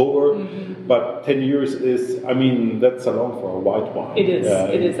ends over, but 10 years is, I mean, that's a long for a white wine. It is.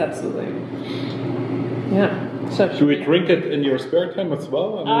 It is absolutely. Yeah. So do we drink it in your spare time as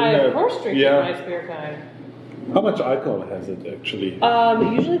well? I of course drink it in my spare time. How much alcohol has it actually?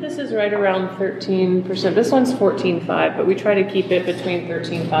 Usually this is right around 13%. This one's 14.5, but we try to keep it between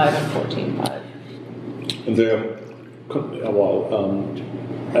 13.5 and 14.5. And the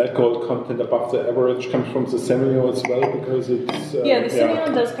alcohol content above the average comes from the Semillon as well, because it's... the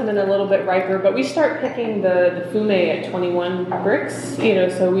Semillon does come in a little bit riper, but we start picking the Fumé at 21 bricks,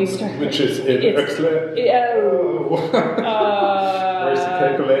 so we start... Which is in Huxley? Where's the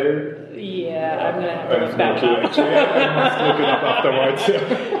calculator? Yeah, I'm going to have to look that up. I must look it up afterwards.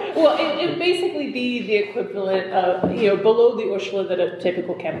 Well, it would basically be the equivalent of, below the Ursula that a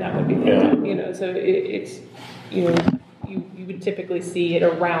typical Cabernet would be. So it's, you would typically see it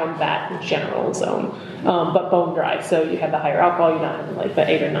around that general zone, but bone dry. So you have the higher alcohol, you're not having like the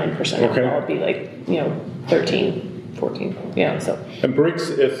 8 or 9% alcohol. It'd be like 13, 14. Yeah. So. And Brix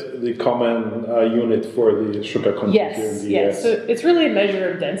is the common unit for the sugar content here in the US. So it's really a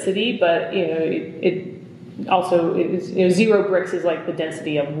measure of density, but it also is, 0 Brix is like the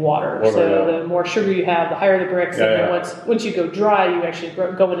density of water. So the more sugar you have, the higher the Brix. And then once you go dry, you actually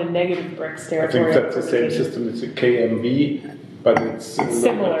go into negative Brix territory. I think that's the same system as a KMV, but it's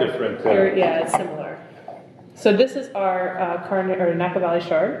similar. Different. It's similar. So this is our Napa Valley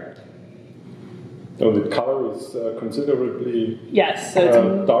Chard. So the color is considerably so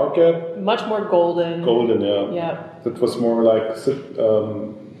it's darker, much more golden. Yeah. That was more like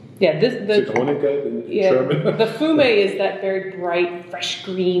Zitronika in German. The fume is that very bright, fresh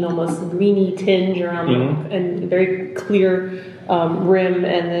green, almost greeny tinge around and very clear rim,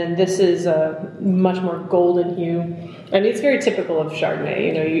 and then this is a much more golden hue. I mean, it's very typical of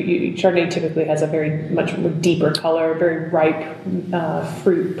Chardonnay. Chardonnay typically has a very much more deeper color, very ripe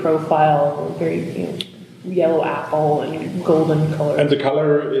fruit profile, very yellow apple and golden color. And the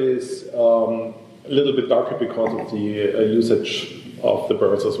color is a little bit darker because of the usage of the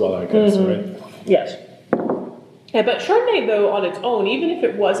birds as well, I guess, right? Yes. Yeah, but Chardonnay, though, on its own, even if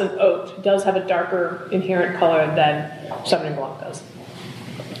it wasn't oaked, does have a darker inherent color than Sauvignon Blanc does.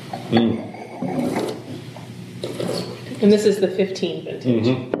 And this is the 15 vintage.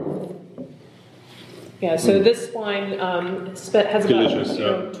 Yeah, so this wine has about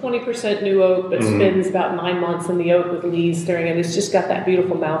 20% new oak, but spends about 9 months in the oak with lees stirring, and it's just got that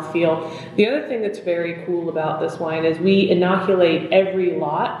beautiful mouthfeel. The other thing that's very cool about this wine is we inoculate every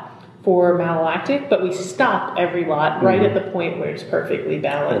lot for malolactic, but we stop every lot right at the point where it's perfectly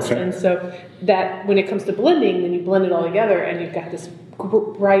balanced. And so that when it comes to blending, then you blend it all together, and you've got this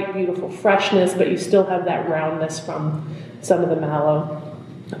bright, beautiful freshness, but you still have that roundness from some of the mallow.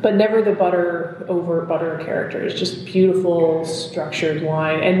 But never the over butter character. It's just beautiful, structured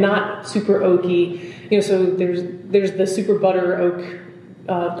wine, and not super oaky. So there's the super butter oak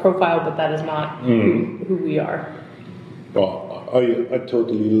profile, but that is not who we are. Well, I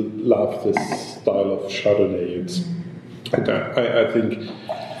totally love this style of Chardonnay. I think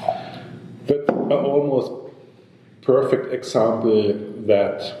that's an almost perfect example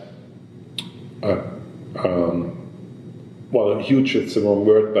that. Huge is the wrong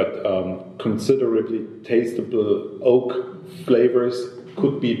word, but considerably tasteable oak flavors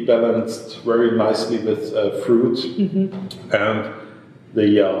could be balanced very nicely with fruit, and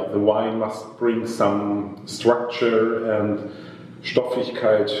the wine must bring some structure and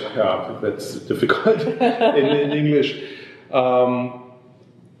Stoffigkeit. Yeah, that's difficult in English.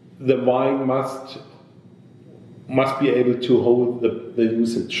 The wine must be able to hold the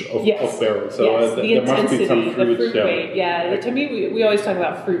usage of barrels. So the there intensity, must be some fruit, the fruit weight. Yeah, to me, we always talk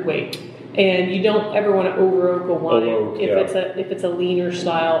about fruit weight, and you don't ever want to over oak a wine if it's a leaner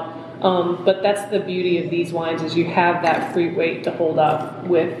style. But that's the beauty of these wines is you have that fruit weight to hold up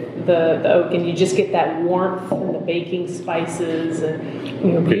with the oak, and you just get that warmth and the baking spices and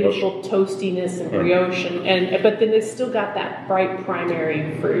beautiful toastiness and brioche, but then it's still got that bright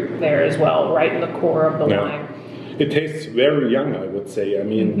primary fruit there as well, right in the core of the wine. It tastes very young, I would say. I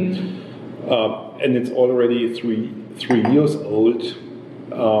mean, and it's already three years old.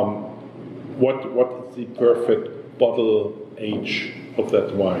 What is the perfect bottle age of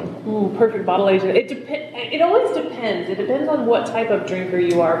that wine? Perfect bottle age. It always depends. It depends on what type of drinker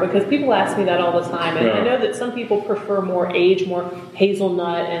you are, because people ask me that all the time, and I know that some people prefer more age, more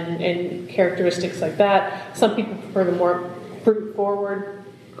hazelnut and characteristics like that. Some people prefer the more fruit forward.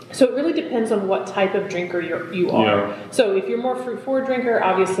 So it really depends on what type of drinker you are. Yeah. So if you're more fruit-forward drinker,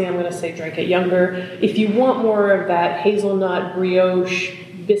 obviously I'm going to say drink it younger. If you want more of that hazelnut, brioche,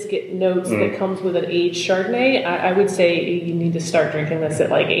 biscuit notes that comes with an aged Chardonnay, I would say you need to start drinking this at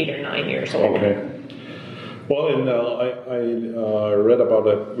like 8 or 9 years old. Okay. Well, and I read about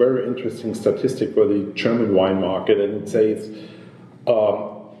a very interesting statistic for the German wine market, and it says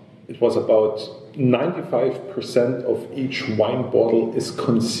it was about 95% of each wine bottle is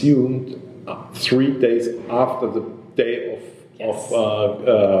consumed 3 days after the day of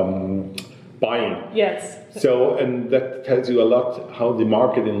buying. Yes. So, and that tells you a lot how the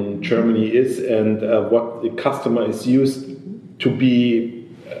market in Germany is and what the customer is used to be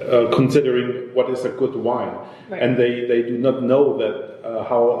considering what is a good wine. Right. And they do not know that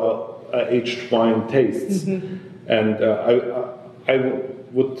how aged wine tastes. And I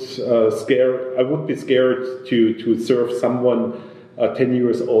would be scared to serve someone a 10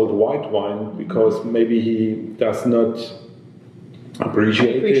 years old white wine because maybe he does not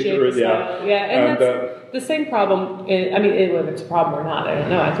appreciate it. The style. Yeah, and the same problem, whether it's a problem or not, I don't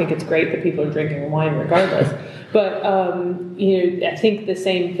know. I think it's great that people are drinking wine regardless. But, I think the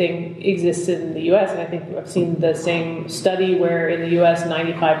same thing exists in the U.S., and I think I've seen the same study where in the U.S.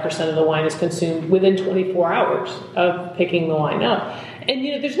 95% of the wine is consumed within 24 hours of picking the wine up. And,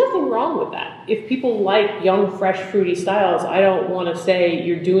 there's nothing wrong with that. If people like young, fresh, fruity styles, I don't want to say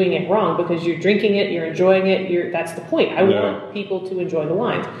you're doing it wrong because you're drinking it, you're enjoying it, that's the point. I want people to enjoy the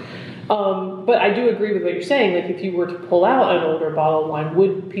wines. But I do agree with what you're saying. Like, if you were to pull out an older bottle of wine,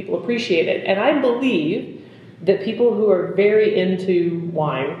 would people appreciate it? And I believe that people who are very into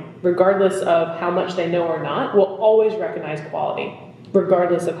wine, regardless of how much they know or not, will always recognize quality,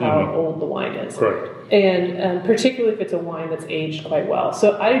 regardless of how old the wine is. Correct. And particularly if it's a wine that's aged quite well.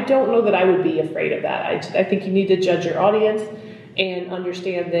 So I don't know that I would be afraid of that. I think you need to judge your audience and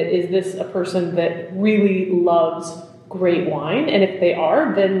understand that, is this a person that really loves great wine? And if they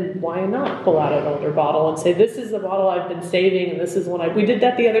are, then why not pull out an older bottle and say, this is the bottle I've been saving, and this is one we did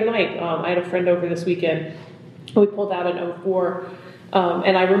that the other night. I had a friend over this weekend. We pulled out an 04,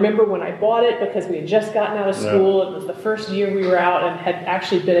 and I remember when I bought it, because we had just gotten out of school. It was the first year we were out and had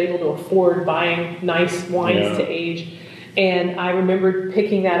actually been able to afford buying nice wines to age. And I remember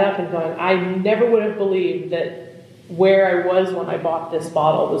picking that up and going, I never would have believed that where I was when I bought this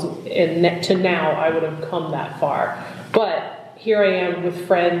bottle was, and to now I would have come that far. But here I am with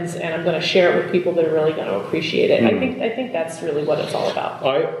friends, and I'm going to share it with people that are really going to appreciate it. I think that's really what it's all about.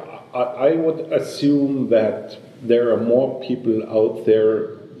 I would assume that there are more people out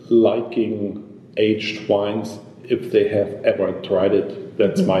there liking aged wines if they have ever tried it.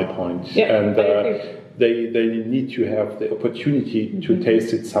 That's my point. Yeah, and they need to have the opportunity to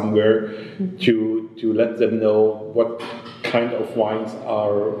taste it somewhere, to let them know what kind of wines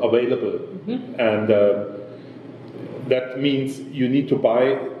are available. And that means you need to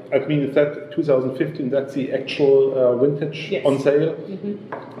buy. I mean, is that 2015? That's the actual vintage on sale.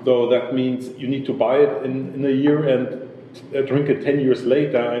 So that means you need to buy it in a year and drink it 10 years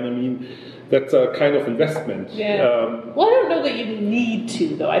later. And I mean, that's a kind of investment. Well, I don't know that you need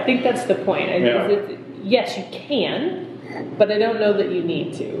to, though. I think that's the point. Yes, you can, but I don't know that you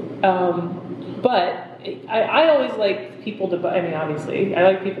need to. But I always like people to buy, obviously, I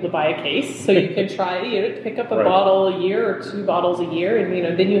like people to buy a case so you can try, pick up a bottle a year or 2 bottles a year,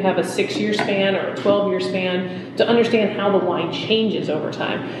 and, then you have a 6-year span or a 12-year span to understand how the wine changes over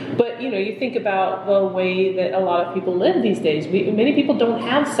time. But, you think about the way that a lot of people live these days. Many people don't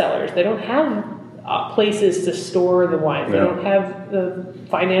have cellars. They don't have places to store the wines. They don't have the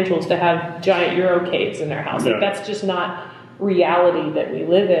financials to have giant Euro caves in their house. Like, that's just not reality that we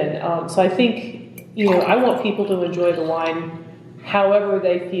live in. So I think, I want people to enjoy the wine however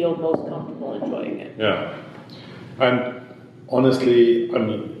they feel most comfortable enjoying it. Yeah. And honestly,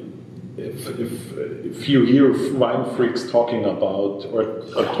 if you hear wine freaks talking about or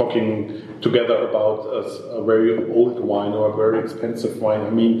talking together about a very old wine or a very expensive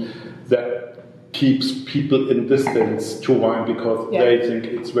wine, that keeps people in distance to wine because they think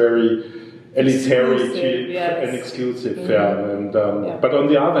it's very elitary and exclusive. But on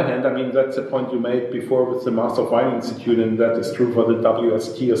the other hand, that's the point you made before with the Master of Wine Institute, and that is true for the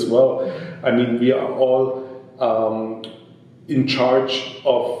WST as well. We are all in charge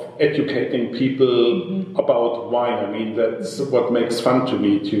of educating people about wine. That's what makes fun to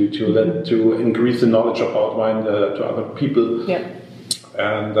me, to increase the knowledge about wine to other people.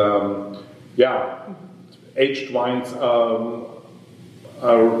 And aged wines are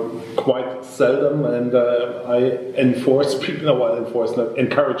quite seldom, and I encourage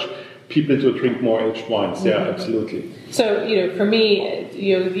people to drink more aged wines. Yeah, absolutely. So, for me,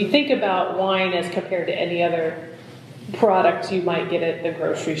 you think about wine as compared to any other products you might get at the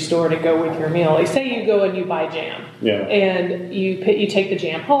grocery store to go with your meal. Like, say you go and you buy jam, and you take the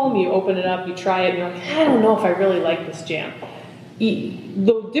jam home, you open it up, you try it, and you're like, I don't know if I really like this jam.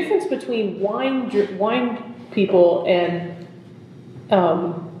 The difference between wine people and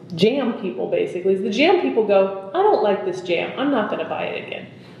jam people, basically, is the jam people go, I don't like this jam, I'm not going to buy it again.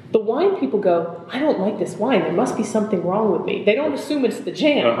 The wine people go, I don't like this wine, there must be something wrong with me. They don't assume it's the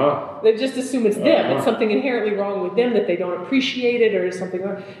jam. They just assume it's them. It's something inherently wrong with them, that they don't appreciate it, or something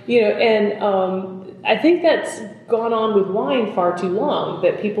wrong. I think that's gone on with wine far too long,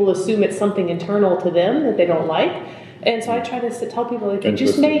 that people assume it's something internal to them that they don't like. And so I try to tell people, like, you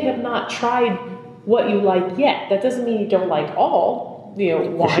just may have not tried what you like yet. That doesn't mean you don't like all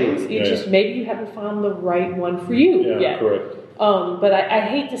wines. Sure. Just maybe you haven't found the right one for you yet. Correct. But I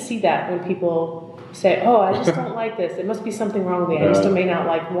hate to see that when people say, "Oh, I just don't like this. It must be something wrong with me. I just may not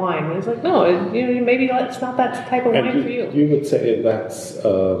like wine." And it's like, no, maybe it's not that type of wine for you. You would say that's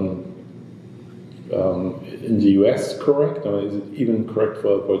in the US correct, or is it even correct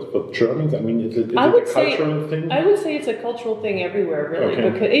for Germans? I mean, is it a cultural thing? I would say it's a cultural thing everywhere, really. Okay.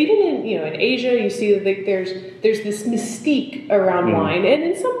 Because even in Asia, you see that there's this mystique around wine, and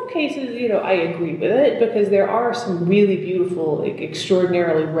in some cases, I agree with it because there are some really beautiful, like,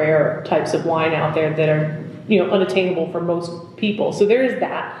 extraordinarily rare types of wine out there that are unattainable for most people. So there is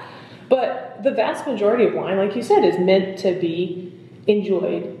that, but the vast majority of wine, like you said, is meant to be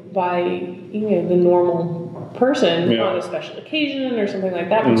enjoyed by the normal person on a special occasion or something like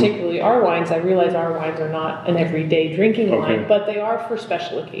that. Particularly our wines. I realize our wines are not an everyday drinking wine, but they are for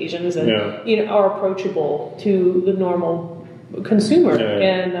special occasions and are approachable to the normal consumer.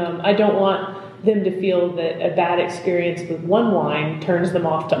 And I don't want them to feel that a bad experience with one wine turns them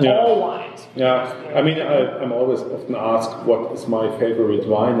off to all wines. Yeah, I mean, I'm always often asked what is my favorite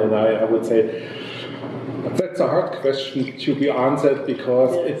wine, and I would say that's a hard question to be answered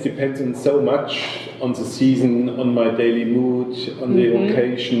because it depends on so much on the season, on my daily mood, on the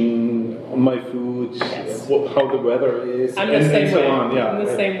occasion, on my food, how the weather is, I'm the same way. Yeah. I'm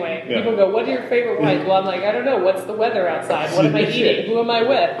the same way. People go, "What are your favorite wines?" Well, I'm like, I don't know. What's the weather outside? What am I eating? Who am I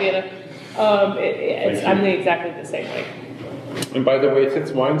with? I'm exactly the same way. And by the way,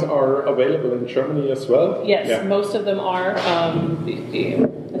 these wines are available in Germany as well? Yes, most of them are.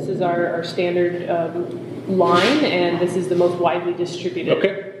 This is our standard line, and this is the most widely distributed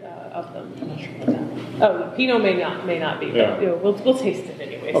of them. I'm not sure about that. Oh, the Pinot may not be, but we'll taste it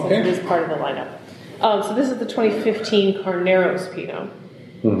anyway, since it is part of the lineup. So this is the 2015 Carneros Pinot.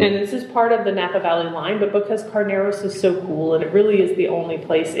 And this is part of the Napa Valley line, but because Carneros is so cool, and it really is the only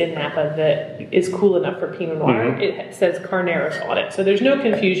place in Napa that is cool enough for Pinot Noir, it says Carneros on it. So there's no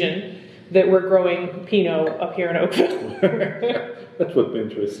confusion that we're growing Pinot up here in Oakville. That would be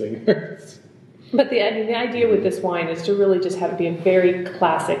interesting. But the idea with this wine is to really just have it be a very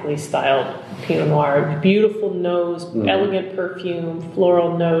classically styled Pinot Noir. Beautiful nose, elegant perfume,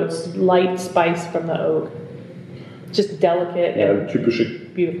 floral notes, light spice from the oak. Just delicate and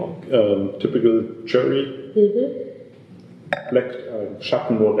beautiful. Typical cherry. Black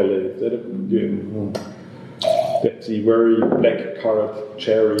Schattenmorelle. That's the very black colored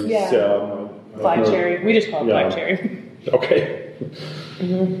cherries. Black cherry. We just call it black cherry. Okay.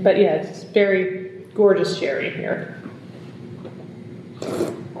 But it's very gorgeous cherry here.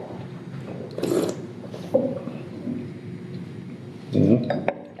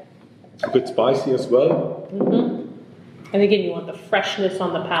 A bit spicy as well. And again, you want the freshness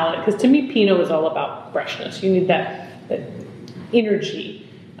on the palate, because to me, Pinot is all about freshness. You need that energy.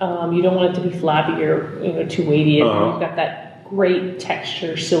 You don't want it to be flabby or too weighty. You've got that great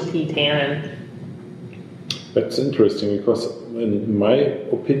texture, silky tannin. That's interesting because, in my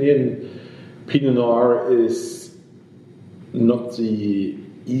opinion, Pinot Noir is not the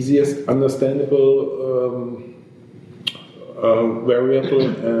easiest understandable variable,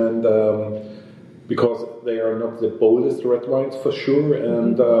 and because they are not the boldest red wines for sure.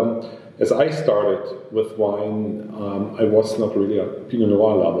 And as I started with wine, I was not really a Pinot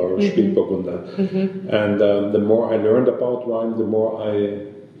Noir lover or Spätburgunder. And the more I learned about wine, the more I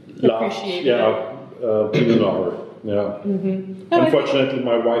loved Pinot Noir. Unfortunately,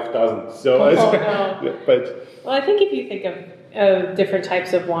 my wife doesn't. So, well, I think if you think of different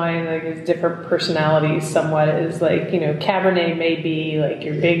types of wine, like as different personalities, somewhat is like Cabernet may be like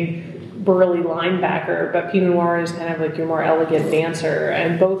your big burly linebacker, but Pinot Noir is kind of like your more elegant dancer,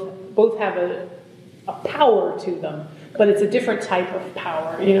 and both have a power to them, but it's a different type of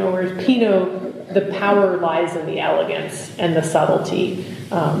power. Whereas Pinot, the power lies in the elegance and the subtlety.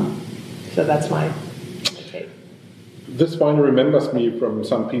 So that's my take. This wine remembers me from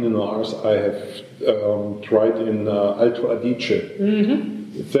some Pinot Noirs I have tried in Alto Adige.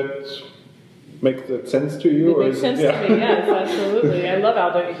 Does that make that sense to you? It makes sense to me, yes, absolutely. I love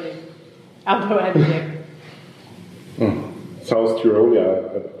Alto Adige. South Tyrolia.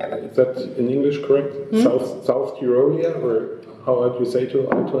 Is that in English correct? South Tyrolia, or how would you say to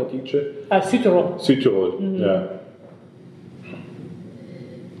Alto Adige? Südtirol. Südtirol,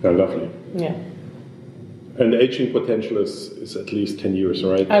 Yeah, lovely. Yeah. And the aging potential is at least 10 years,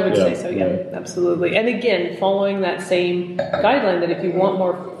 right? I would say so, absolutely. And again, following that same guideline that if you want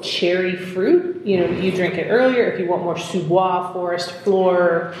more cherry fruit, you drink it earlier. If you want more sous-bois, forest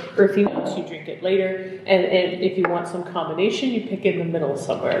floor, earthy notes, you drink it later. And if you want some combination, you pick in the middle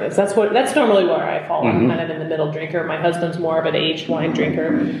somewhere. That's normally where I fall. I'm kind of in the middle drinker. My husband's more of an aged wine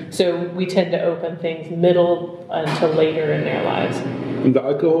drinker. So we tend to open things middle until later in their lives. And the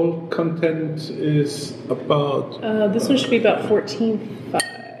alcohol content is about... this one should be about 14.5.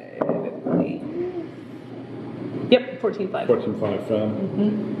 Yep, 14.5.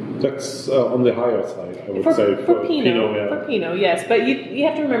 14.5, That's on the higher side, I would say. For Pinot, for Pinot, yes. But you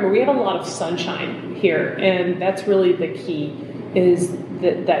have to remember, we have a lot of sunshine here, and that's really the key, is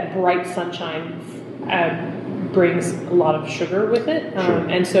that bright sunshine brings a lot of sugar with it.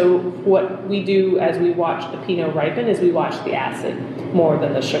 And so what we do as we watch the Pinot ripen is we watch the acid more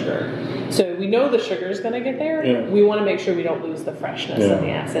than the sugar. So we know the sugar is going to get there. Yeah. We want to make sure we don't lose the freshness of the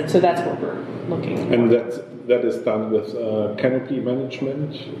acid. So that's what we're looking for. And that is done with canopy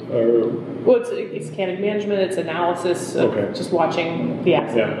management? Well, it's canopy management, it's analysis of just watching the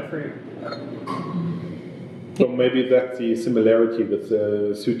acid in the fruit. So maybe that's the similarity with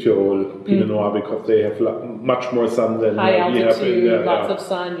the Südtirol Pinot Noir, because they have much more sun than high altitude, lots of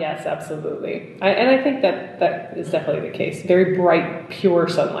sun. Yes, absolutely. And I think that is definitely the case. Very bright, pure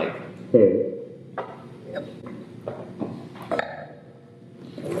sunlight.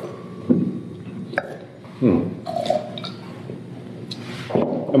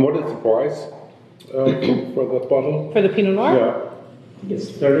 And what is the price for the bottle? For the Pinot Noir? Yeah. It's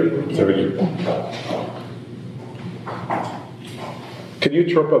 30. Can you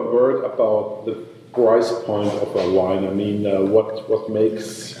drop a word about the price point of a wine? I mean, what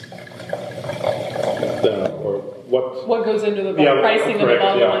makes what goes into the pricing of a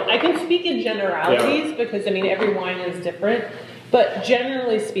bottle of wine? I can speak in generalities because I mean every wine is different. But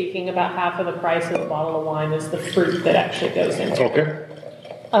generally speaking, about half of the price of a bottle of wine is the fruit that actually goes into it. Okay.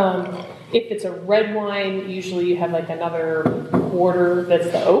 If it's a red wine, usually you have like another quarter that's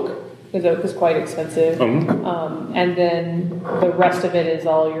the oak, because oak is quite expensive. And then the rest of it is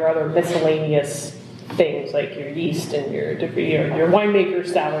all your other miscellaneous things like your yeast and your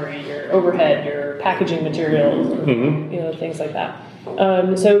winemaker's salary, your overhead, your packaging materials, things like that.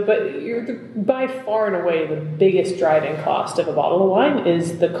 But you're by far and away the biggest driving cost of a bottle of wine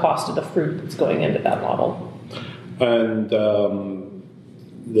is the cost of the fruit that's going into that bottle. And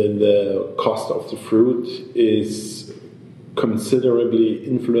then the cost of the fruit is considerably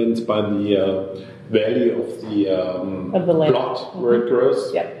influenced by the value of the land. Plot where it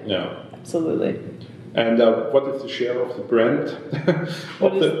grows. Yep. Yeah. Absolutely. And what is the share of the brand?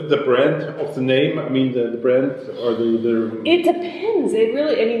 the brand of the name? I mean, the brand or the... It depends.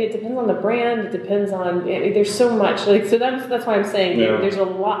 It depends on the brand. It depends on... there's so much. So that's why I'm saying there's a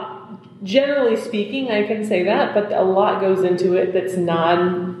lot. Generally speaking, I can say that, but a lot goes into it that's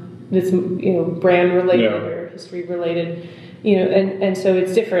brand related or history related. And so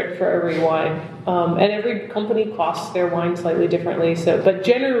it's different for every wine. And every company costs their wine slightly differently. But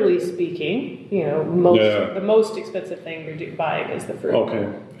generally speaking, the most expensive thing you're buying is the fruit. Okay.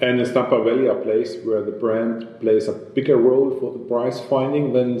 And is Napa Valley a place where the brand plays a bigger role for the price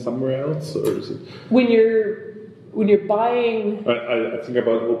finding than somewhere else, or is it? When you're buying... I think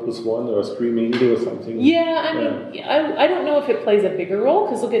about Opus One or Screaming Eagle or something. I don't know if it plays a bigger role,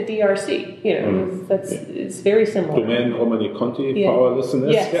 because look at DRC. It's very similar. Domaine Romani Conti for our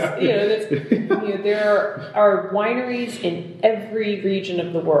listeners. Yes, there are wineries in every region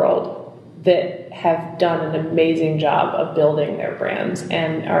of the world that have done an amazing job of building their brands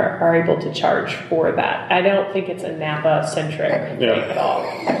and are able to charge for that. I don't think it's a Napa-centric thing at all.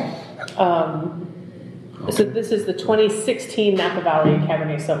 So this is the 2016 Napa Valley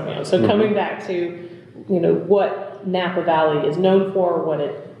Cabernet Sauvignon. So coming back to, what Napa Valley is known for, what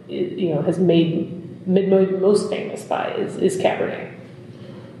it has made most famous by is Cabernet.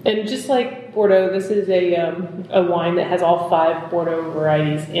 And just like Bordeaux, this is a wine that has all 5 Bordeaux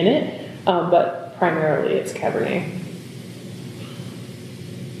varieties in it, but primarily it's Cabernet.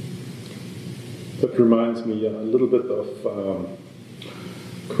 That reminds me a little bit of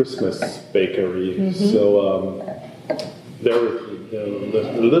Christmas bakery. So there are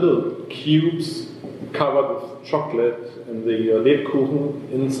the little cubes covered with chocolate and the Lebkuchen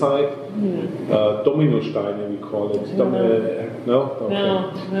inside. Dominosteine, we call it. No, I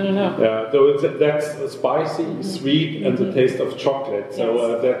don't know. Yeah, so that's spicy, sweet, and the taste of chocolate.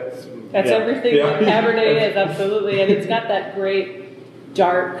 So that's everything that Cabernet is, absolutely. And it's got that great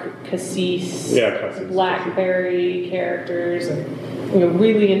dark cassis, blackberry characters, and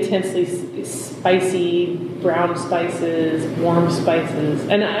really intensely spicy brown spices, warm spices,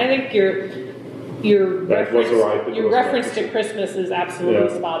 and I think your reference to Christmas is absolutely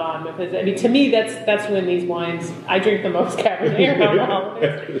spot on, because to me that's when these wines, I drink the most Cabernet around the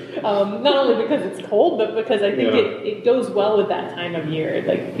holidays. Not only because it's cold, but because I think it goes well with that time of year.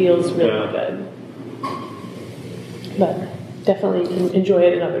 It feels really good. But definitely can enjoy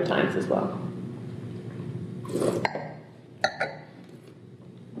it at other times as well.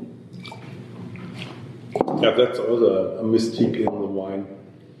 Yeah, that's also a mystique in the wine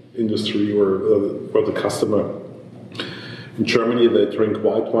industry, or the customer in Germany they drink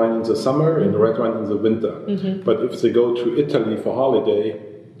white wine in the summer and red wine in the winter. But if they go to Italy for holiday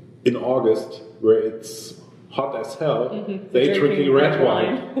in August, where it's hot as hell, they drinking red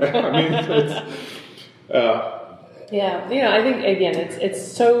wine. I mean, yeah, I think again, it's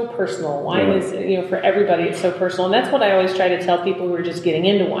so personal. Wine is, for everybody, it's so personal, and that's what I always try to tell people who are just getting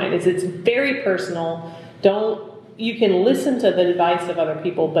into wine. Is it's very personal. You can listen to the advice of other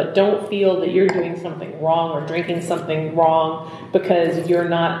people, but don't feel that you're doing something wrong or drinking something wrong because you're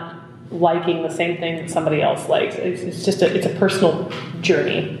not liking the same thing that somebody else likes. It's just it's a personal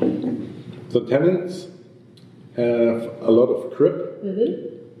journey. The tannins have a lot of grip,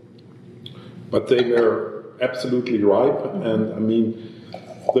 but they were absolutely ripe, and I mean,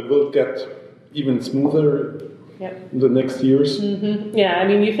 they will get even smoother in the next years. Yeah, I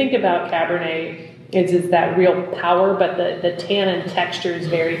mean, you think about Cabernet, it's that real power, but the tannin texture is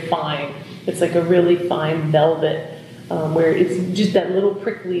very fine. It's like a really fine velvet, where it's just that little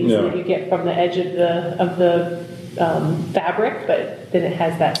pricklies that you get from the edge of the fabric, but then it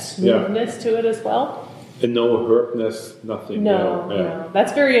has that smoothness to it as well. And no herbness, nothing. No.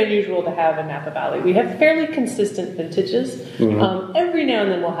 That's very unusual to have in Napa Valley. We have fairly consistent vintages. Every now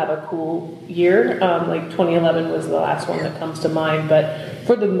and then we'll have a cool year. Like 2011 was the last one that comes to mind. But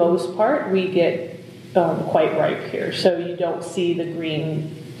for the most part, we get quite ripe here. So you don't see the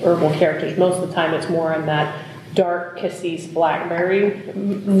green herbal characters. Most of the time it's more on that dark cassis blackberry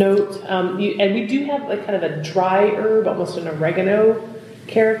note. And we do have like kind of a dry herb, almost an oregano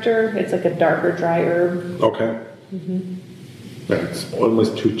character. It's like a darker dry herb. Okay. Yeah, it's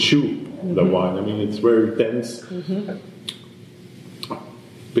almost to chew the wine. I mean, it's very dense,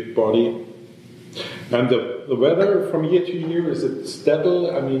 big body. And the weather from year to year, is it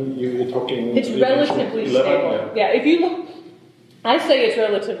stable? I mean, you're talking. It's relatively stable. Yeah, if you look, I say it's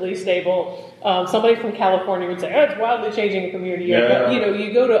relatively stable. Somebody from California would say, "Oh, it's wildly changing from year to year." But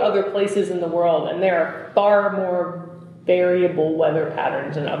you go to other places in the world, and there are far more variable weather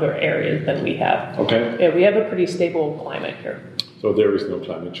patterns in other areas than we have. Okay. Yeah, we have a pretty stable climate here. So there is no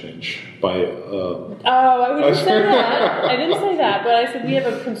climate change by... I wouldn't say that. I didn't say that, but I said we have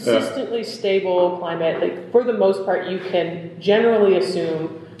a consistently stable climate. Like, for the most part, you can generally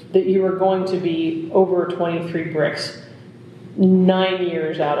assume that you are going to be over 23 bricks 9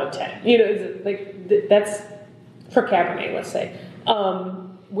 years out of 10. It's like that's for Cabernet, let's say.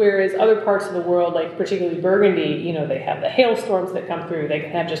 Whereas other parts of the world, like particularly Burgundy, they have the hailstorms that come through. They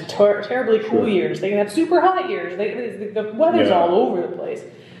can have just terribly cool years. They can have super hot years. The weather's all over the place.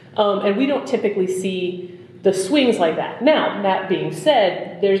 And we don't typically see the swings like that. Now, that being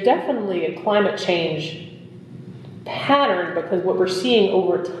said, there's definitely a climate change pattern, because what we're seeing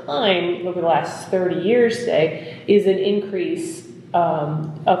over time, over the last 30 years, say, is an increase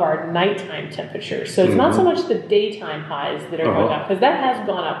of our nighttime temperature. So it's not so much the daytime highs that are going up, because that has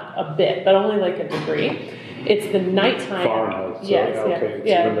gone up a bit, but only like a degree. It's the nighttime. Fahrenheit.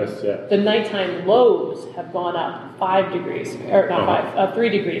 The nighttime lows have gone up 5 degrees, or not 3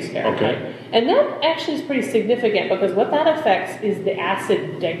 degrees Fahrenheit. Okay. And that actually is pretty significant, because what that affects is the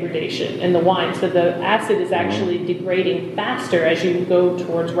acid degradation in the wine. So the acid is actually degrading faster as you go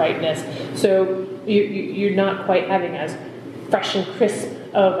towards ripeness. So you're not quite having as fresh and crisp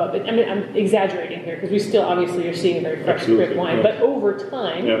of it. I mean, I'm exaggerating here, because we still obviously are seeing a very fresh, crisp wine. But over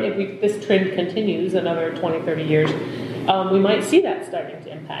time, if this trend continues another 20, 30 years, we might see that starting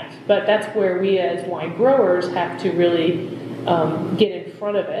to impact. But that's where we as wine growers have to really get in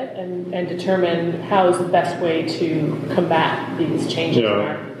front of it and determine how is the best way to combat these changes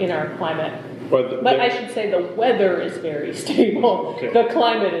in our climate. But I should say the weather is very stable. Okay. The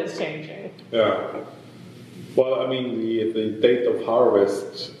climate is changing. Yeah. Well, I mean, the date of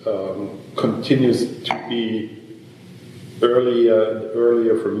harvest continues to be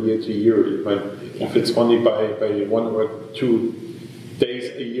earlier from year to year. If it's only by 1 or 2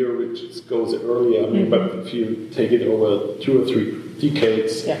 days a year, which goes earlier. I mean, but if you take it over 2 or 3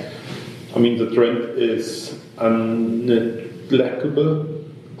 decades, I mean, the trend is unnegligible.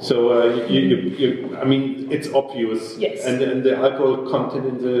 So I mean, it's obvious. Yes. And the alcohol content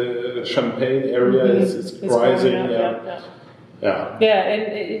in the Champagne area is rising. Yeah,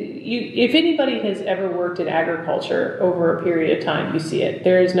 and if anybody has ever worked in agriculture over a period of time, you see it.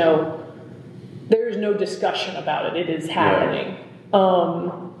 There is no discussion about it. It is happening.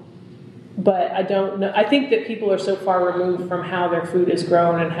 But I don't know. I think that people are so far removed from how their food is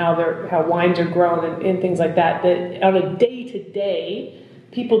grown and how wines are grown and things like that on a day-to-day,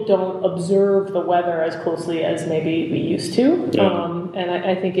 people don't observe the weather as closely as maybe we used to. And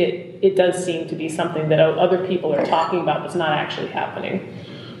I think it does seem to be something that other people are talking about that's not actually happening.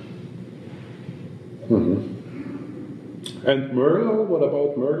 And Merlot, what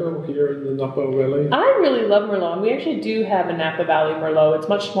about Merlot here in the Napa Valley? I really love Merlot, and we actually do have a Napa Valley Merlot. It's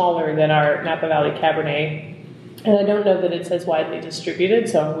much smaller than our Napa Valley Cabernet, and I don't know that it's as widely distributed,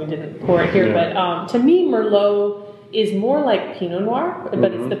 so we didn't pour it here. Yeah. But to me, Merlot is more like Pinot Noir,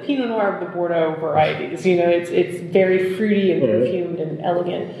 but it's the Pinot Noir of the Bordeaux varieties. You know, it's very fruity and perfumed and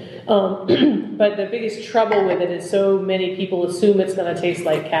elegant. But the biggest trouble with it is so many people assume it's going to taste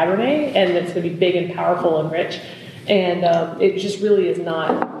like Cabernet, and it's going to be big and powerful and rich. And it just really is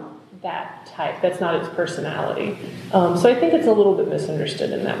not that type. That's not its personality. So I think it's a little bit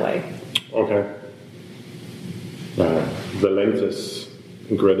misunderstood in that way. Okay. The length is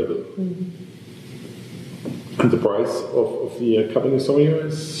incredible. And the price of the Cabernet Sauvignon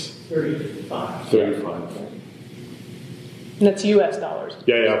is? 35. 35. And that's US dollars.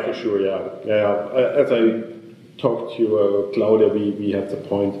 Yeah, for sure, yeah. As I talked to Claudia, we had the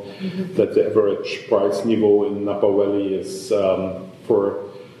point that the average price niveau in Napa Valley is for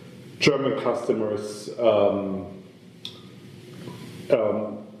German customers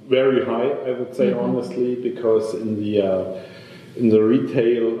very high, I would say honestly, because in the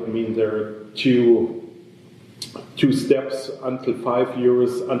retail, I mean, there are two steps until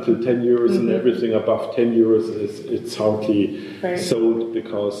 €5, until €10, and everything above €10 it's hardly sold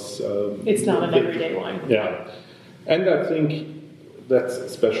because it's not an everyday wine. Yeah. And I think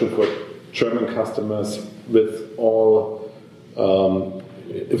that's special for German customers with all,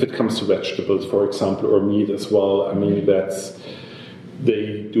 if it comes to vegetables, for example, or meat as well. I mean,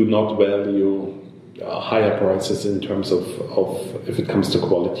 they do not value higher prices in terms of if it comes to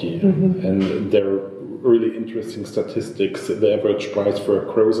quality. And there are really interesting statistics. The average price for a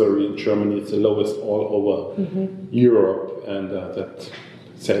grocery in Germany is the lowest all over Europe, and that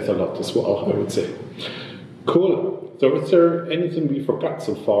says a lot as well, I would say. Cool. So is there anything we forgot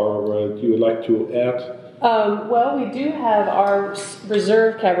so far, or do you like to add? Well, we do have our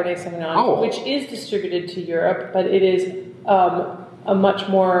reserve Cabernet Sauvignon, which is distributed to Europe, but it is a much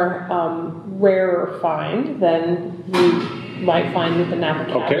more rarer find than you might find with the Napa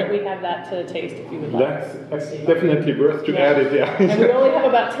Cabernet. Okay. We have that to taste if you would like. That's definitely worth to add it, yeah. And we only have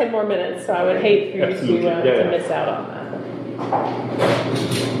about 10 more minutes, so I would hate for you to miss out on that.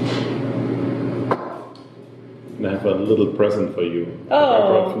 And I have a little present for you. Oh. I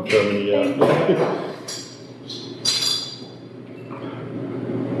brought from Germany. Yeah.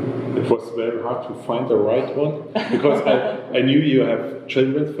 It was very hard to find the right one because I knew you have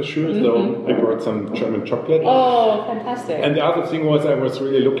children for sure, so I brought some German chocolate. Oh, fantastic! And the other thing was I was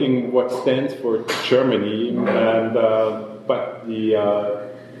really looking what stands for Germany, and but the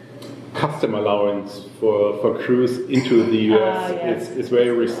custom allowance for cruise into the US is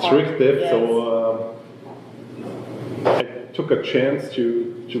very restrictive. Yes. So I took a chance to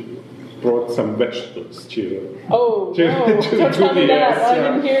brought some vegetables to don't tell me that. I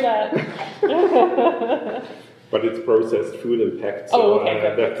didn't hear that. But it's processed food and packed, so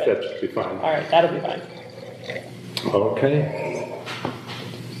that should be fine. All right, that'll be fine. Okay.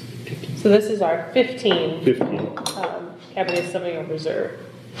 So this is our 15 Cabernet Sauvignon Reserve.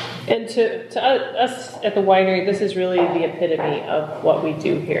 And to us at the winery, this is really the epitome of what we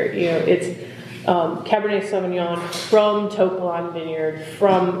do here. You know, it's Cabernet Sauvignon from Tokelon Vineyard,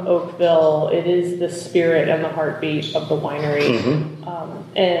 from Oakville. It is the spirit and the heartbeat of the winery.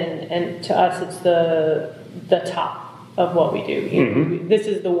 And to us, it's the top of what we do. You know, this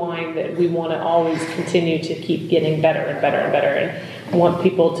is the wine that we want to always continue to keep getting better and better and better, and want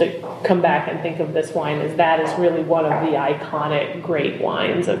people to come back and think of this wine as that is really one of the iconic great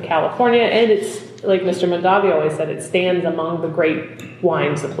wines of California. And it's, like Mr. Mondavi always said, it stands among the great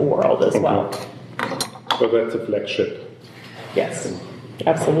wines of the world as well. So that's a flagship. Yes,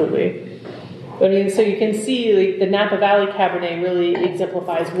 absolutely. I mean, so you can see like, the Napa Valley Cabernet really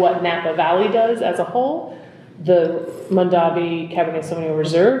exemplifies what Napa Valley does as a whole. The Mondavi Cabernet Sauvignon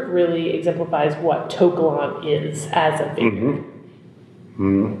Reserve really exemplifies what Tokelon is as a vineyard.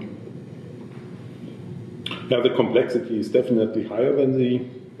 Now the complexity is definitely higher than the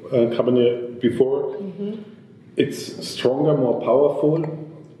Cabernet before. It's stronger, more powerful,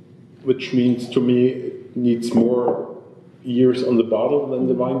 which means to me it needs more years on the bottle than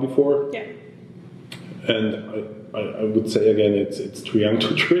the wine before. Yeah. And I would say again, it's too young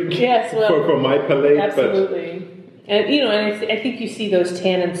to drink. Yes, well, for my palate. Absolutely. And you know, and I think you see those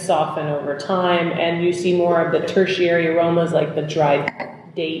tannins soften over time, and you see more of the tertiary aromas like the dried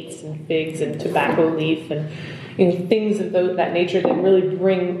dates and figs and tobacco leaf and things of that nature that really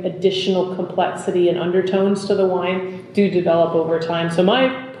bring additional complexity and undertones to the wine do develop over time. So my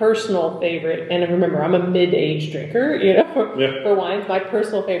personal favorite, and remember, I'm a mid-age drinker, for wines. My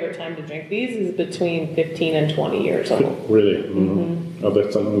personal favorite time to drink these is between 15 and 20 years old. Really? Mm-hmm. Oh,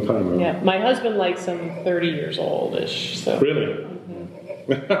 that's a long time. Yeah, my husband likes them 30 years old-ish. So. Really?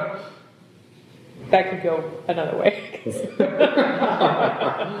 Mm-hmm. That could go another way.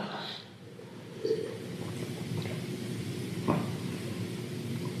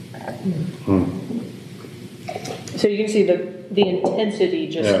 So you can see the intensity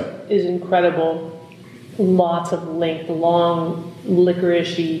just is incredible. Lots of length, long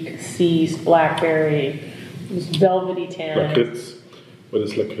licorice-y, cassis, blackberry, this velvety tan. Lakritz. What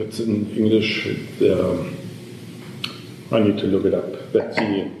is lakritz in English? I need to look it up. That's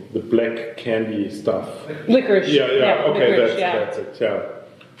the black candy stuff. Licorice. Yeah. Okay, licorice, that's it. Yeah.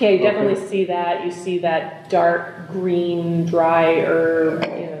 Yeah, you definitely see that. You see that dark green, dry herb.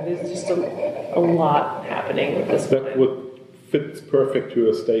 There's just a lot happening with this That wine. would fit perfect to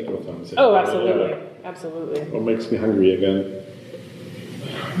a steak or something. Oh, absolutely. Absolutely. Or makes me hungry again.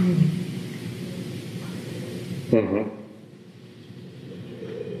 Mm-hmm.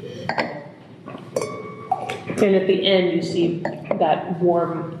 And at the end, you see that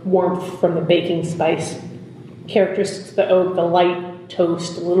warmth from the baking spice characteristics of the oak, the light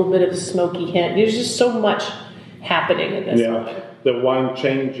toast, a little bit of smoky hint. There's just so much happening in this wine. The wine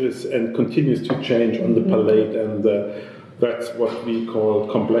changes and continues to change on the palate, and that's what we call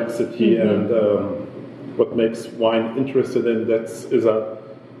complexity, and what makes wine interesting, and that is a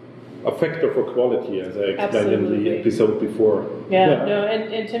factor for quality, as I explained in the episode before.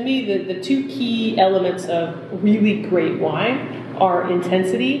 And to me, the two key elements of really great wine are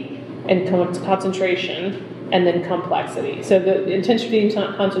intensity and concentration, and then complexity. So the intensity and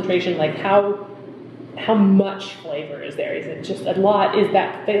concentration, like how much flavor is there? Is it just a lot? Is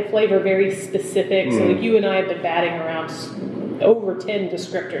that flavor very specific? So like you and I have been batting around over 10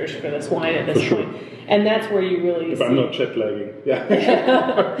 descriptors for this wine at this point. And that's where you really see... I'm not jet lagging. Yeah.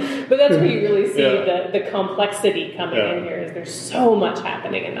 But that's where you really see the complexity coming in here. Is there's so much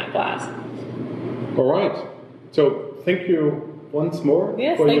happening in that glass. All right. So thank you once more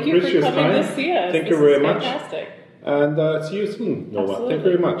for your precious time. Thank you for coming to see us. Thank you very much. Fantastic. And see you soon, Nova. Absolutely. Thank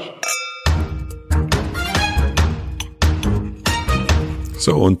you very much.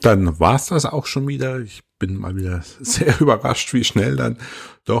 So, und dann war's das auch schon wieder. Ich bin mal wieder sehr überrascht, wie schnell dann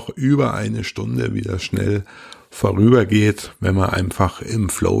doch über eine Stunde wieder schnell vorübergeht, wenn man einfach im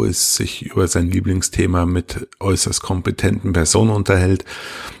Flow ist, sich über sein Lieblingsthema mit äußerst kompetenten Personen unterhält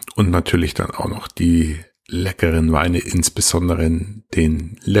und natürlich dann auch noch die leckeren Weine, insbesondere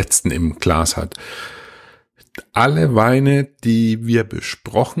den letzten im Glas hat. Alle Weine, die wir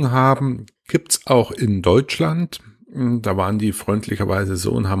besprochen haben, gibt's auch in Deutschland. Da waren die freundlicherweise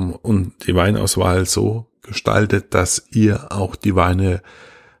so und haben die Weinauswahl so gestaltet, dass ihr auch die Weine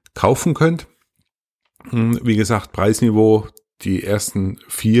kaufen könnt. Wie gesagt, Preisniveau, die ersten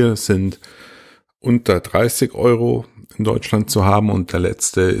 4 sind unter 30 € in Deutschland zu haben und der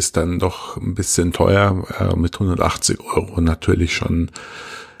letzte ist dann doch ein bisschen teuer, mit 180 € natürlich schon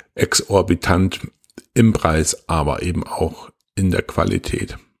exorbitant im Preis, aber eben auch in der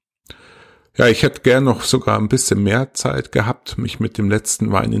Qualität. Ja, ich hätte gern noch sogar ein bisschen mehr Zeit gehabt, mich mit dem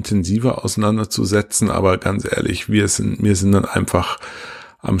letzten Wein intensiver auseinanderzusetzen, aber ganz ehrlich, mir sind dann einfach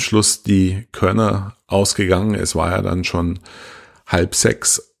am Schluss die Körner ausgegangen. Es war ja dann schon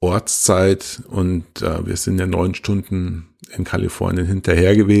 5:30 Ortszeit und wir sind ja 9 Stunden in Kalifornien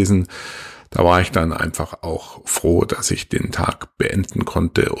hinterher gewesen. Da war ich dann einfach auch froh, dass ich den Tag beenden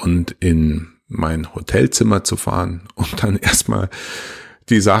konnte und in mein Hotelzimmer zu fahren und dann erstmal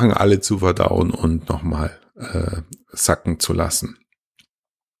die Sachen alle zu verdauen und nochmal sacken zu lassen.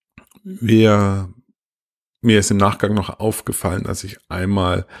 Mir ist im Nachgang noch aufgefallen, dass ich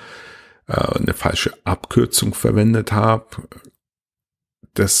einmal eine falsche Abkürzung verwendet habe.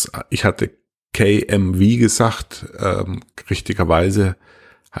 Ich hatte KMW gesagt, richtigerweise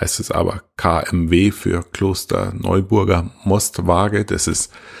heißt es aber KMW für Kloster Neuburger Mostwaage. Das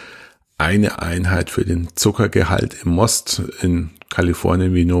ist eine Einheit für den Zuckergehalt im Most. In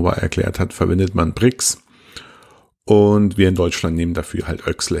Kalifornien, wie Nova erklärt hat, verwendet man Brix. Und wir in Deutschland nehmen dafür halt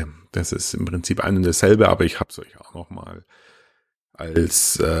Öxle. Das ist im Prinzip ein und dasselbe, aber ich habe es euch auch nochmal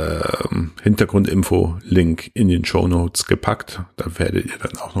als Hintergrundinfo-Link in den Shownotes gepackt. Da werdet ihr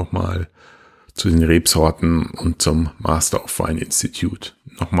dann auch nochmal zu den Rebsorten und zum Master of Wine Institute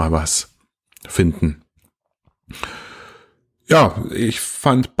nochmal was finden. Ja, ich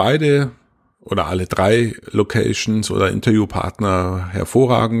fand beide oder alle 3 Locations oder Interviewpartner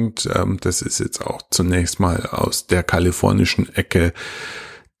hervorragend. Das ist jetzt auch zunächst mal aus der kalifornischen Ecke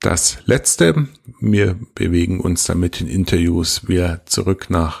Das Letzte, wir bewegen uns dann mit den Interviews wieder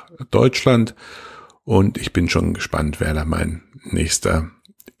zurück nach Deutschland und ich bin schon gespannt, wer da mein nächster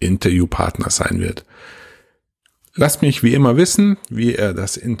Interviewpartner sein wird. Lasst mich wie immer wissen, wie ihr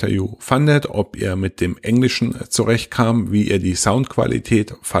das Interview fandet, ob ihr mit dem Englischen zurechtkam, wie ihr die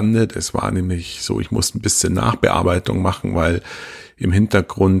Soundqualität fandet. Es war nämlich so, ich musste ein bisschen Nachbearbeitung machen, weil im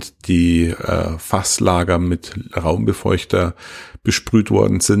Hintergrund die Fasslager mit Raumbefeuchter besprüht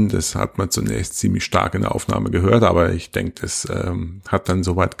worden sind. Das hat man zunächst ziemlich stark in der Aufnahme gehört, aber ich denke, das hat dann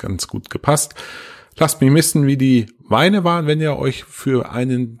soweit ganz gut gepasst. Lasst mich wissen, wie die Weine waren, wenn ihr euch für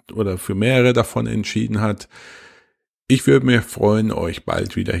einen oder für mehrere davon entschieden habt. Ich würde mich freuen, euch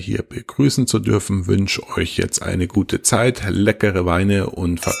bald wieder hier begrüßen zu dürfen. Wünsche euch jetzt eine gute Zeit, leckere Weine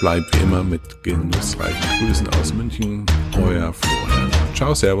und verbleibt wie immer mit genussreichen Grüßen aus München. Euer Florian.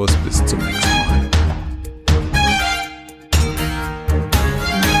 Ciao, servus, bis zum nächsten Mal.